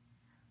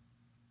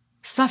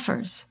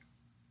 suffers.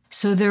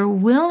 So they're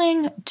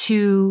willing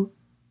to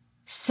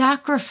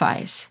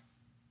sacrifice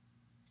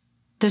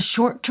the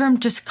short-term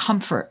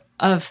discomfort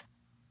of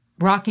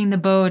rocking the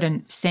boat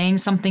and saying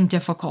something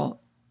difficult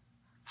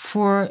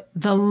for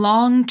the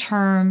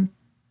long-term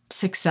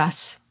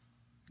success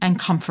and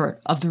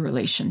comfort of the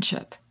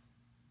relationship.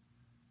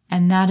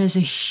 And that is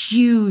a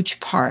huge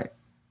part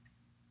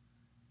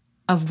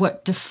of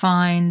what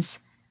defines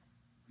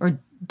or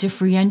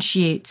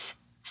differentiates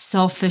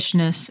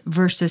selfishness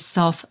versus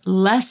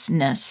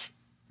selflessness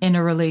in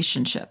a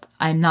relationship.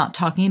 I'm not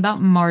talking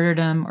about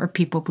martyrdom or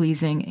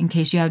people-pleasing, in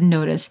case you haven't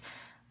noticed.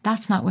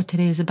 That's not what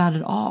today is about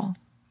at all.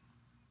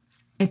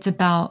 It's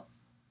about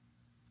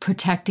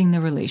protecting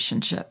the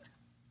relationship.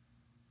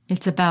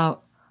 It's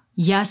about,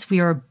 yes, we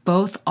are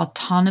both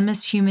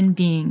autonomous human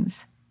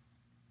beings,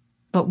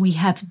 but we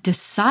have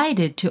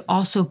decided to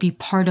also be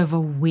part of a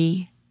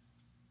we.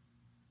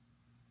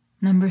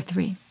 Number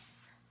 3,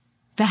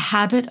 the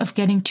habit of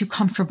getting too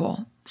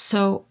comfortable.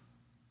 So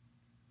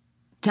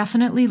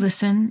definitely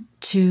listen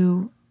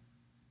to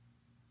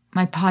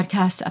my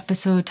podcast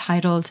episode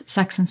titled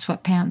Sex in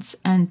Sweatpants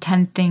and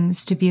 10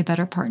 Things to Be a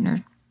Better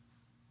Partner.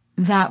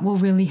 That will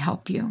really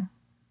help you.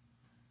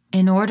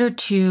 In order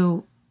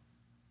to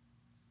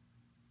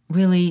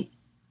really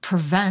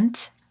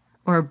prevent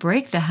or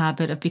break the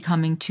habit of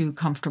becoming too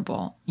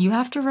comfortable, you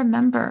have to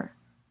remember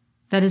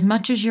that as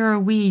much as you're a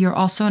we, you're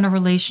also in a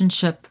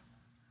relationship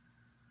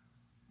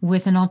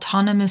with an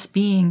autonomous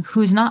being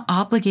who's not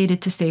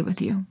obligated to stay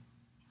with you,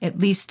 at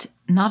least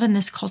not in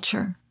this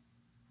culture.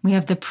 We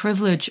have the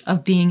privilege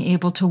of being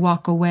able to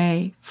walk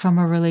away from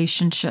a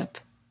relationship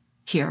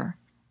here.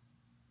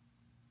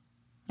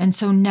 And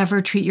so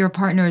never treat your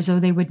partner as though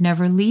they would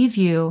never leave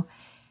you.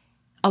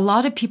 A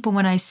lot of people,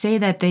 when I say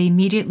that, they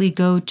immediately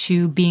go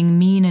to being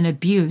mean and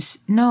abuse.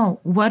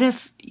 No, what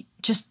if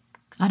just,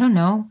 I don't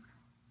know,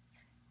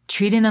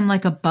 treating them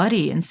like a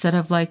buddy instead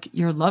of like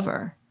your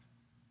lover?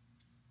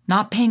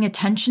 Not paying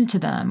attention to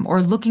them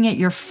or looking at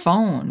your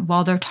phone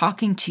while they're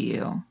talking to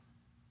you.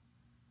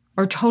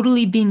 Or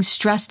totally being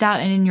stressed out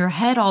and in your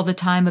head all the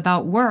time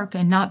about work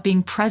and not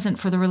being present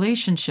for the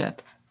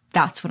relationship.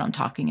 That's what I'm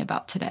talking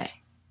about today.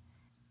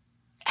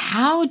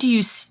 How do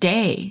you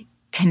stay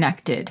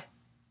connected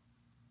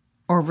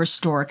or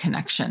restore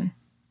connection?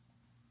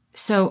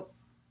 So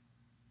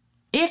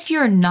if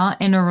you're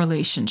not in a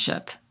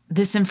relationship,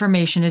 this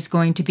information is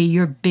going to be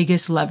your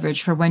biggest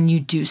leverage for when you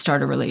do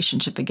start a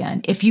relationship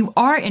again. If you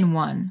are in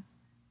one,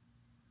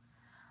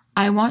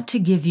 I want to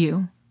give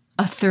you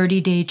a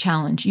 30-day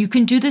challenge. You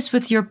can do this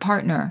with your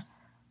partner,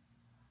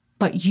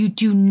 but you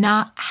do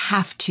not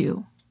have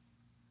to.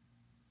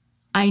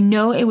 I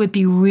know it would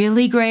be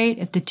really great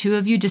if the two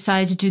of you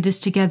decide to do this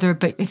together,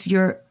 but if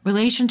your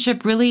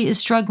relationship really is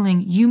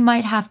struggling, you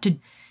might have to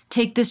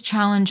take this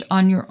challenge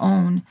on your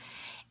own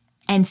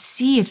and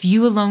see if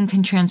you alone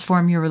can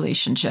transform your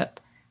relationship.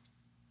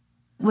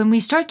 When we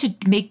start to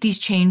make these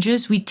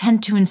changes, we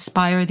tend to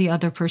inspire the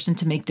other person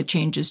to make the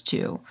changes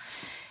too.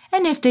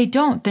 And if they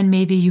don't, then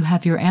maybe you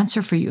have your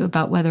answer for you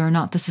about whether or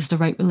not this is the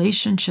right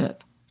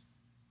relationship.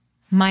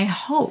 My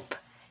hope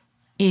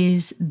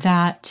is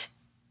that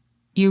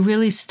you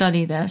really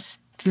study this.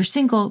 If you're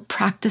single,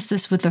 practice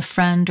this with a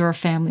friend or a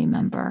family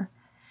member.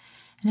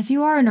 And if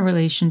you are in a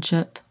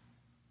relationship,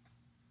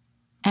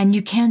 and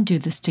you can do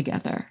this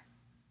together,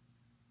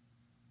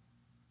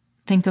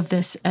 think of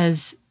this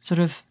as sort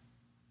of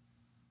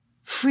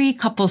free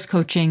couples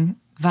coaching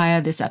via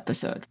this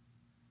episode.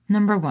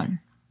 Number 1,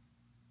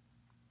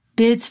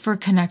 bids for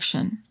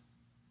connection.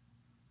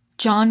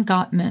 John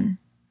Gottman,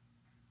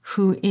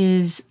 who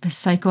is a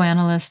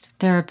psychoanalyst,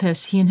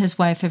 therapist, he and his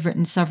wife have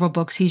written several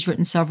books. He's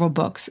written several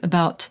books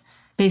about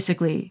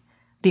basically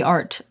the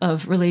art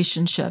of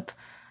relationship.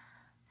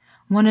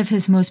 One of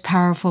his most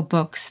powerful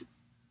books,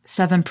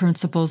 7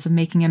 Principles of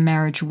Making a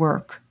Marriage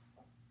Work,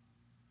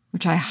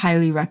 which I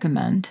highly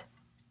recommend.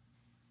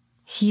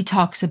 He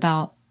talks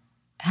about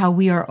how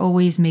we are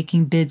always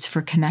making bids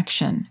for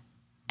connection,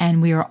 and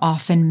we are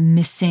often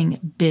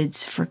missing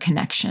bids for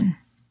connection.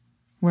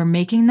 We're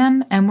making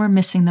them and we're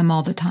missing them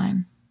all the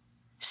time.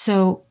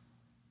 So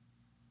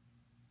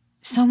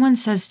someone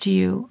says to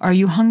you, "Are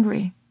you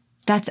hungry?"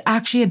 That's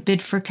actually a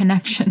bid for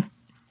connection.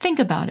 Think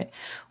about it.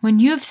 When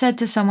you've said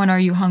to someone, "Are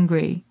you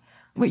hungry?"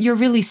 what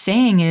you're really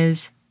saying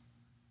is,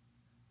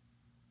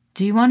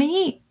 "Do you want to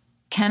eat?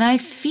 Can I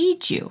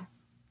feed you?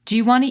 Do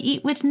you want to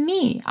eat with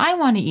me? I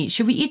want to eat.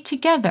 Should we eat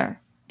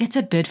together?" It's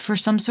a bid for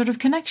some sort of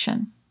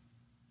connection.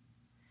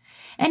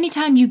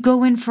 Anytime you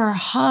go in for a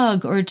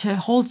hug or to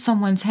hold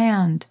someone's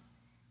hand,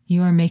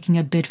 you are making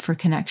a bid for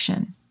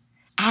connection.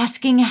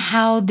 Asking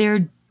how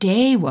their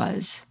day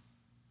was,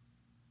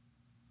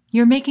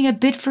 you're making a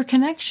bid for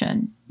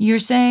connection. You're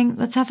saying,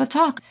 "Let's have a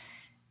talk.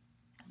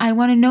 I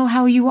want to know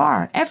how you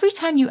are." Every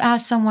time you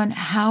ask someone,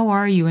 "How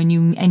are you?" and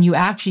you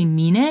actually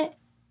mean it,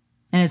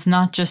 and it's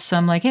not just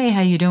some like, "Hey,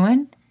 how you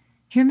doing?"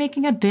 You're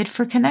making a bid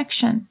for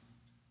connection.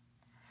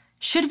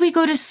 "Should we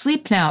go to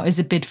sleep now?" is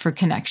a bid for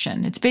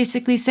connection. It's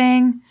basically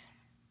saying,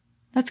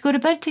 "Let's go to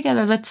bed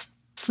together. Let's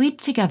sleep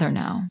together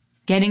now."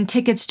 Getting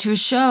tickets to a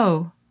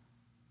show,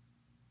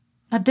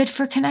 a bid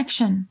for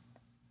connection.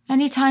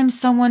 Anytime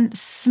someone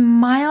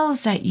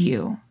smiles at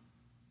you,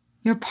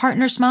 your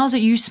partner smiles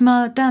at you, you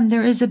smile at them,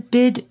 there is a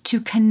bid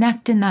to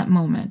connect in that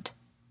moment.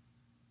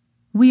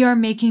 We are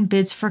making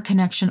bids for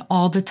connection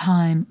all the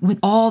time with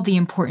all the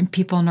important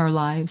people in our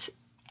lives,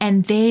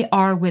 and they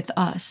are with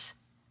us.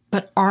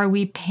 But are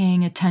we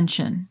paying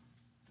attention?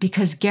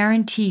 Because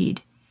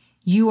guaranteed,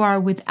 you are,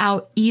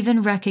 without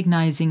even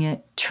recognizing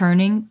it,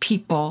 turning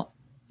people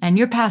and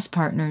your past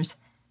partners,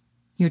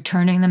 you're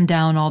turning them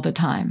down all the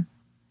time.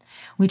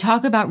 We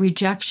talk about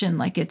rejection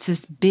like it's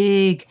this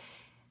big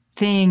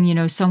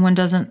thing, someone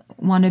doesn't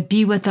want to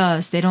be with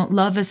us, they don't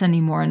love us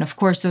anymore. And of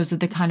course, those are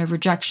the kind of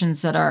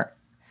rejections that are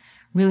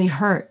really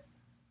hurt.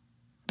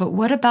 But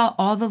what about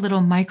all the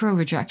little micro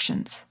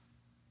rejections?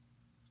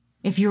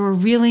 If you're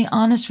really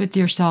honest with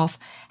yourself,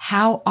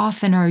 how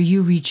often are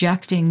you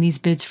rejecting these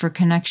bids for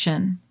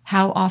connection?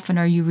 How often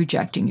are you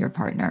rejecting your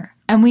partner?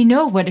 And we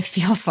know what it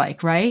feels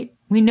like, right?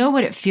 We know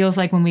what it feels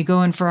like when we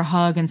go in for a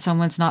hug and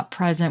someone's not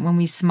present, when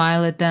we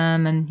smile at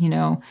them and,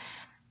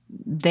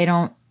 they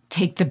don't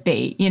take the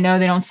bait, they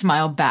don't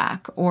smile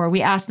back. Or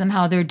we ask them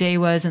how their day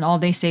was and all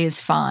they say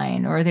is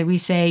fine. Or we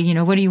say,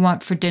 "What do you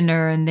want for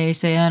dinner?" And they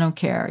say, "I don't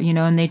care,"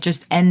 and they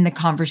just end the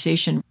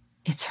conversation.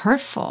 It's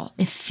hurtful.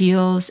 It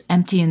feels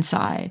empty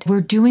inside.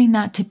 We're doing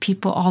that to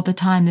people all the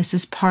time. This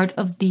is part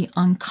of the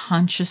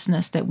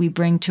unconsciousness that we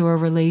bring to a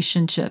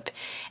relationship.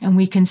 And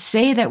we can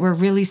say that we're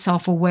really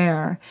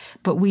self-aware,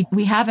 but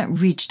we haven't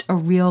reached a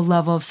real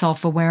level of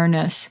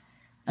self-awareness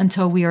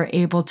until we are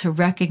able to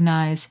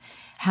recognize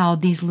how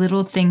these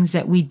little things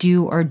that we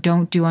do or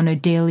don't do on a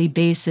daily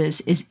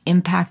basis is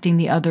impacting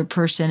the other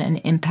person and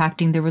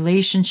impacting the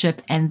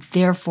relationship, and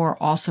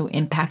therefore also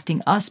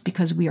impacting us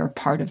because we are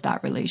part of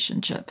that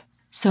relationship.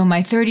 So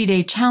my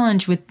 30-day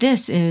challenge with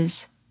this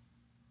is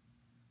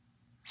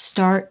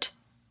start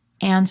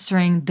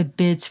answering the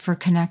bids for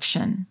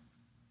connection.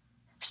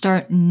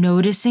 Start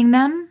noticing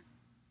them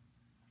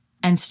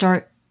and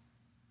start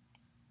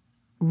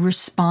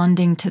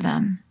responding to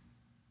them.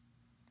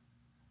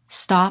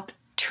 Stop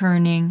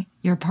turning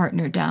your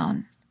partner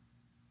down.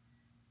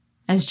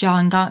 As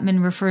John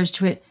Gottman refers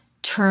to it,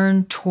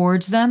 turn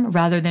towards them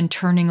rather than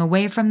turning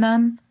away from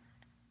them.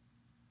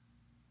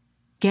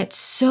 Get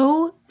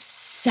so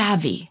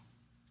savvy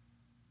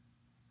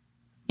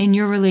in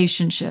your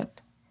relationship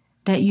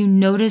that you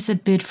notice a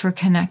bid for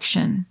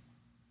connection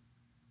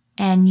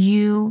and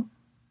you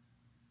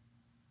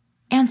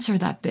answer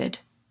that bid.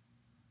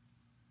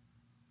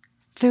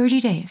 30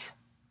 days.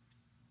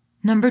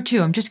 Number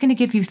 2, I'm just going to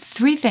give you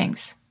 3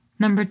 things.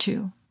 Number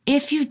 2,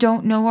 if you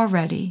don't know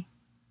already,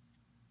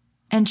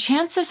 and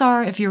chances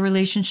are if your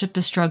relationship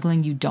is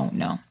struggling, you don't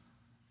know,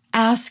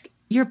 ask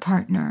your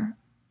partner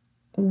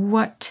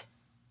what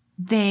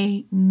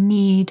they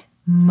need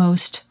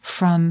most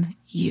from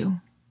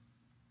you.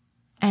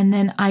 And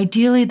then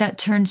ideally that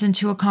turns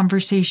into a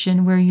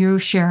conversation where you're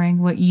sharing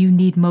what you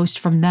need most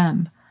from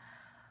them.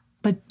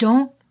 But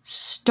don't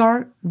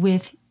start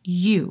with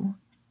you.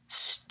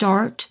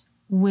 Start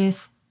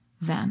with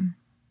them.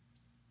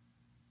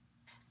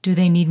 Do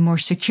they need more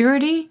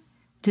security?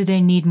 Do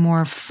they need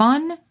more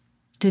fun?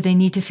 Do they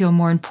need to feel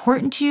more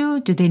important to you?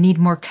 Do they need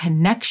more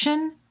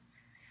connection?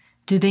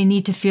 Do they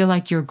need to feel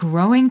like you're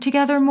growing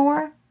together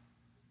more?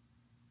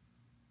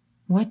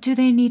 What do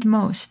they need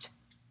most?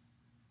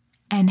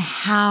 And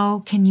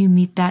how can you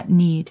meet that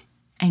need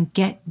and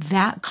get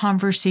that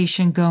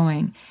conversation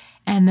going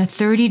And the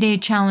 30-day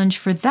challenge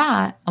for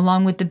that,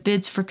 along with the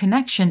bids for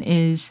connection,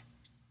 is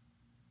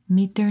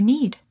meet their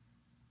need.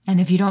 And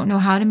if you don't know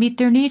how to meet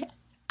their need,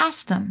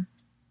 ask them.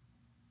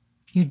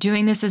 You're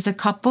doing this as a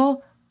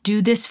couple,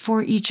 do this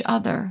for each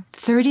other.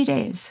 30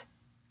 days.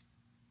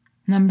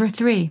 Number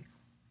 3,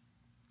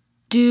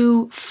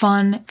 do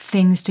fun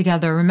things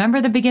together.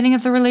 Remember the beginning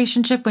of the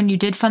relationship when you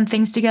did fun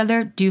things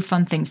together? Do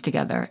fun things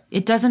together.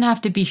 It doesn't have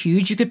to be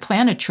huge. You could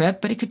plan a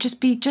trip, but it could just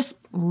be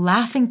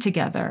laughing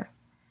together.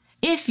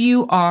 If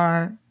you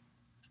are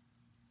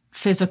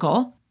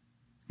physical,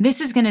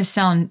 this is going to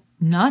sound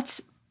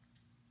nuts.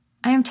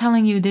 I am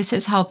telling you, this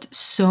has helped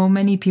so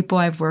many people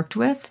I've worked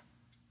with.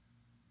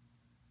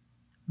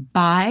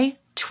 Buy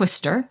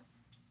Twister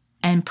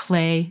and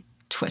play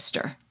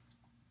Twister.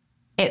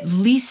 At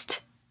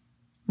least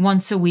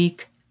once a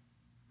week.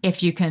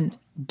 If you can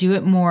do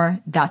it more,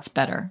 that's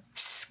better.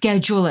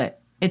 Schedule it.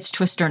 It's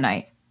Twister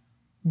night.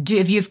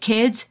 If you have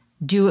kids,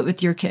 do it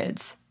with your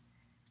kids.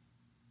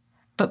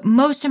 But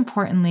most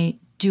importantly,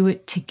 do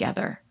it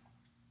together.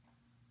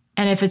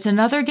 And if it's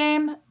another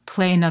game,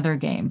 play another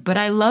game. But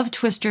I love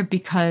Twister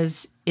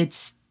because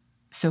it's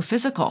so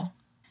physical.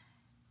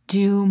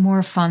 Do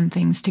more fun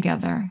things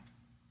together.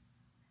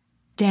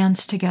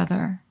 Dance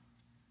together.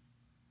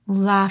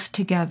 Laugh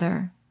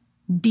together.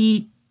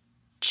 Be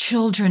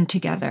children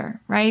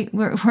together, right?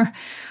 We're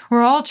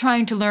all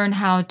trying to learn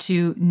how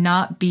to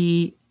not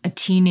be a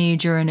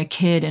teenager and a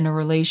kid in a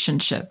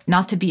relationship,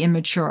 not to be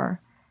immature.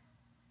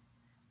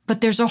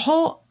 But there's a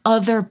whole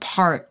other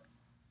part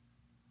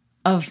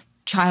of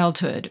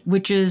childhood,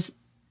 which is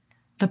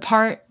the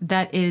part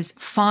that is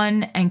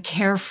fun and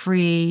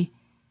carefree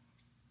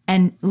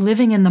and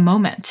living in the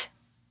moment.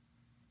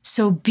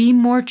 So be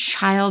more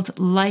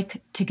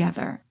childlike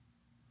together.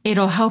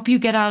 It'll help you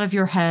get out of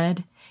your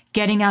head.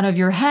 Getting out of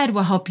your head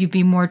will help you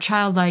be more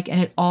childlike, and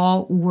it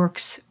all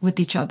works with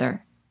each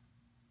other.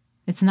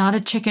 It's not a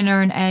chicken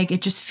or an egg.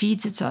 It just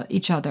feeds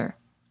each other.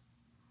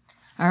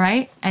 All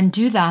right? And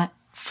do that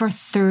for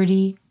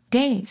 30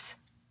 days.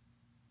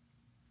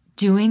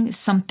 Doing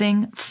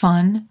something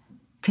fun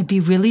could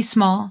be really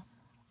small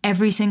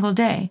every single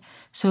day.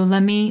 So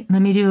let me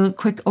do a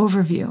quick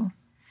overview.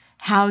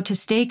 How to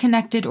stay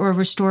connected or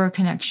restore a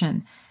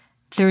connection.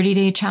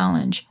 30-day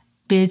challenge.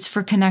 Bids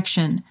for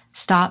connection.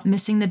 Stop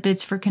missing the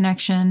bids for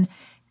connection.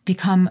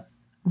 Become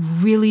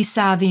really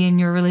savvy in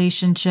your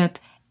relationship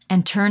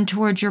and turn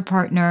towards your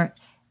partner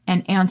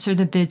and answer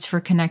the bids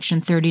for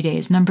connection 30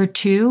 days. Number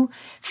 2,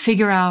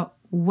 figure out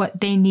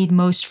what they need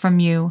most from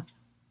you.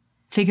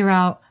 Figure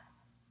out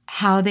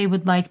how they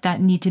would like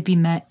that need to be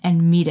met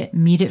and meet it.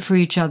 Meet it for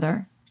each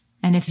other.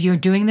 And if you're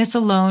doing this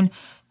alone,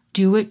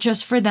 do it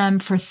just for them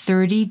for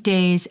 30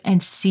 days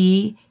and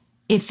see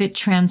if it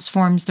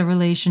transforms the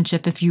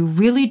relationship. If you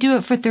really do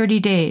it for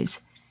 30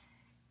 days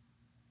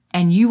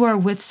and you are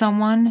with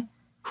someone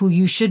who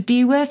you should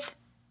be with,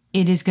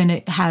 it is going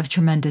to have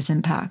tremendous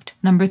impact.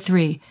 Number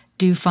 3,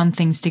 do fun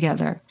things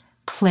together.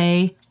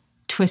 Play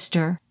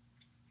Twister.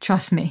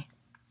 Trust me.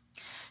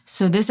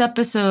 So this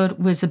episode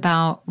was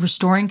about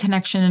restoring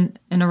connection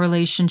in a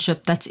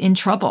relationship that's in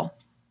trouble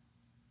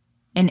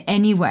in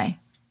any way,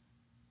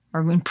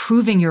 or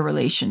improving your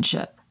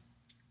relationship.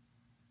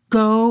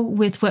 Go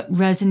with what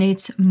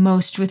resonates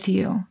most with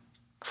you.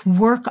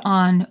 Work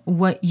on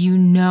what you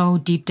know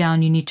deep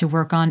down you need to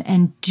work on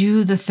and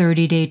do the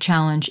 30-day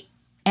challenge.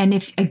 And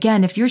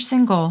if you're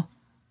single,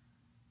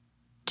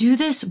 do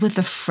this with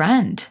a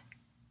friend.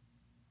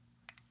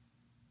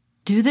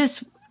 Do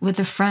this with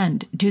a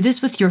friend. Do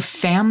this with your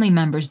family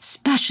members,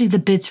 especially the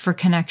bids for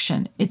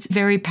connection. It's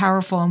very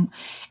powerful.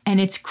 And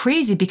it's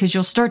crazy because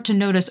you'll start to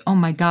notice, oh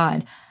my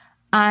God,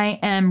 I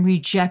am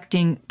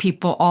rejecting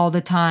people all the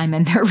time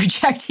and they're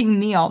rejecting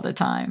me all the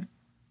time.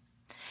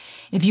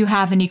 If you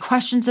have any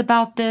questions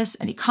about this,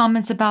 any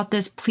comments about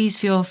this, please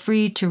feel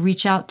free to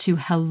reach out to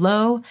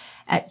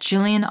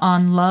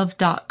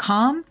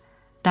hello@jillianonlove.com.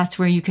 That's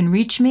where you can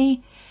reach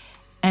me.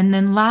 And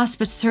then last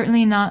but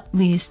certainly not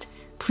least,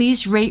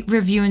 please rate,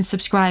 review, and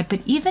subscribe. But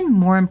even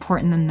more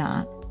important than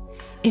that,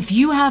 if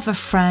you have a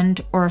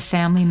friend or a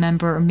family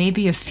member, or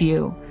maybe a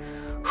few,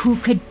 who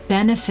could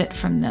benefit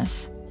from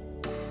this,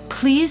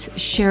 please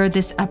share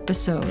this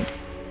episode,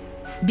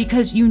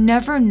 because you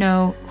never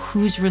know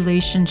whose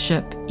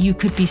relationship you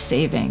could be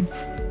saving.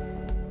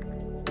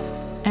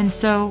 And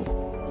so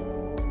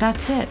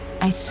that's it.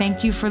 I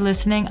thank you for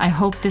listening. I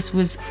hope this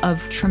was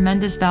of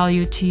tremendous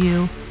value to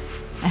you.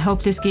 I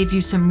hope this gave you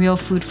some real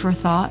food for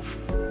thought.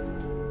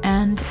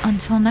 And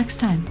until next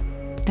time,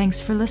 thanks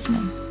for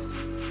listening.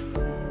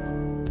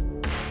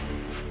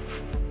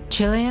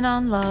 Jillian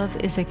on Love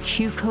is a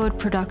Q-Code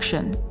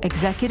production,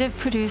 executive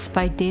produced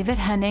by David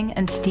Henning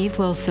and Steve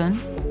Wilson,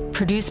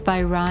 produced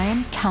by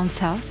Ryan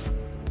Countshouse,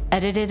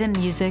 edited and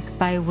music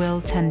by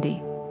Will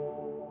Tendy.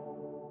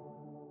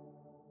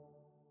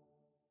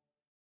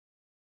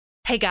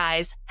 Hey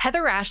guys,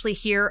 Heather Ashley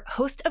here,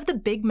 host of the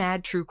Big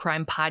Mad True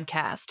Crime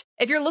Podcast.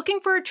 If you're looking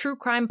for a true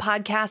crime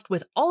podcast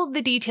with all of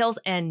the details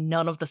and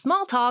none of the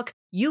small talk,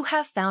 you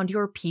have found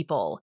your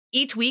people.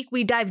 Each week,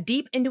 we dive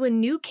deep into a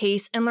new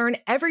case and learn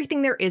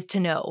everything there is to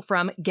know,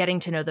 from getting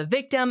to know the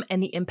victim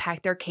and the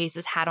impact their case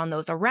has had on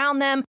those around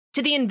them,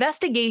 to the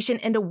investigation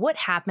into what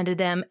happened to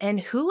them and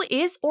who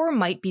is or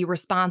might be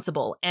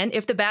responsible. And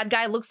if the bad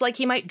guy looks like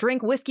he might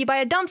drink whiskey by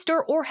a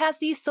dumpster or has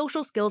the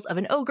social skills of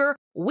an ogre,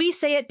 we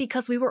say it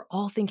because we were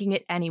all thinking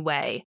it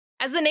anyway.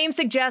 As the name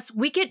suggests,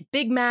 we get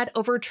big mad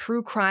over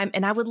true crime,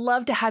 and I would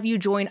love to have you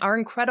join our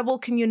incredible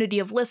community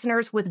of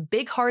listeners with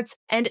big hearts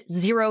and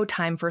zero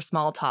time for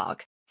small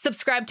talk.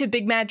 Subscribe to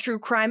Big Mad True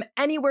Crime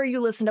anywhere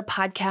you listen to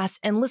podcasts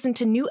and listen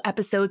to new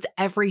episodes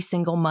every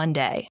single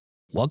Monday.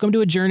 Welcome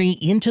to a journey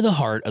into the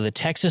heart of the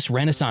Texas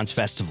Renaissance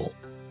Festival,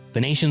 the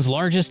nation's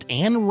largest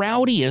and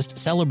rowdiest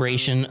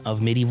celebration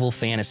of medieval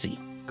fantasy.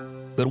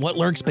 But what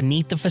lurks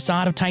beneath the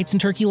facade of tights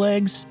and turkey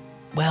legs?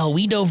 Well,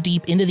 we dove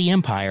deep into the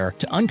empire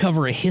to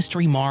uncover a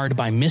history marred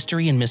by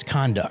mystery and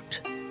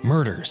misconduct,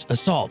 murders,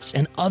 assaults,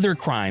 and other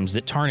crimes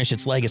that tarnish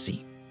its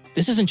legacy.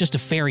 This isn't just a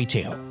fairy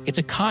tale, it's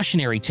a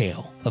cautionary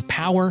tale of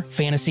power,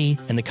 fantasy,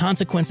 and the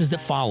consequences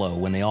that follow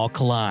when they all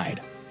collide.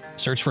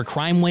 Search for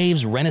Crime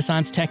Waves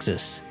Renaissance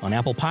Texas on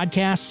Apple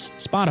Podcasts,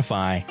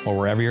 Spotify, or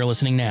wherever you're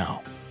listening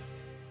now.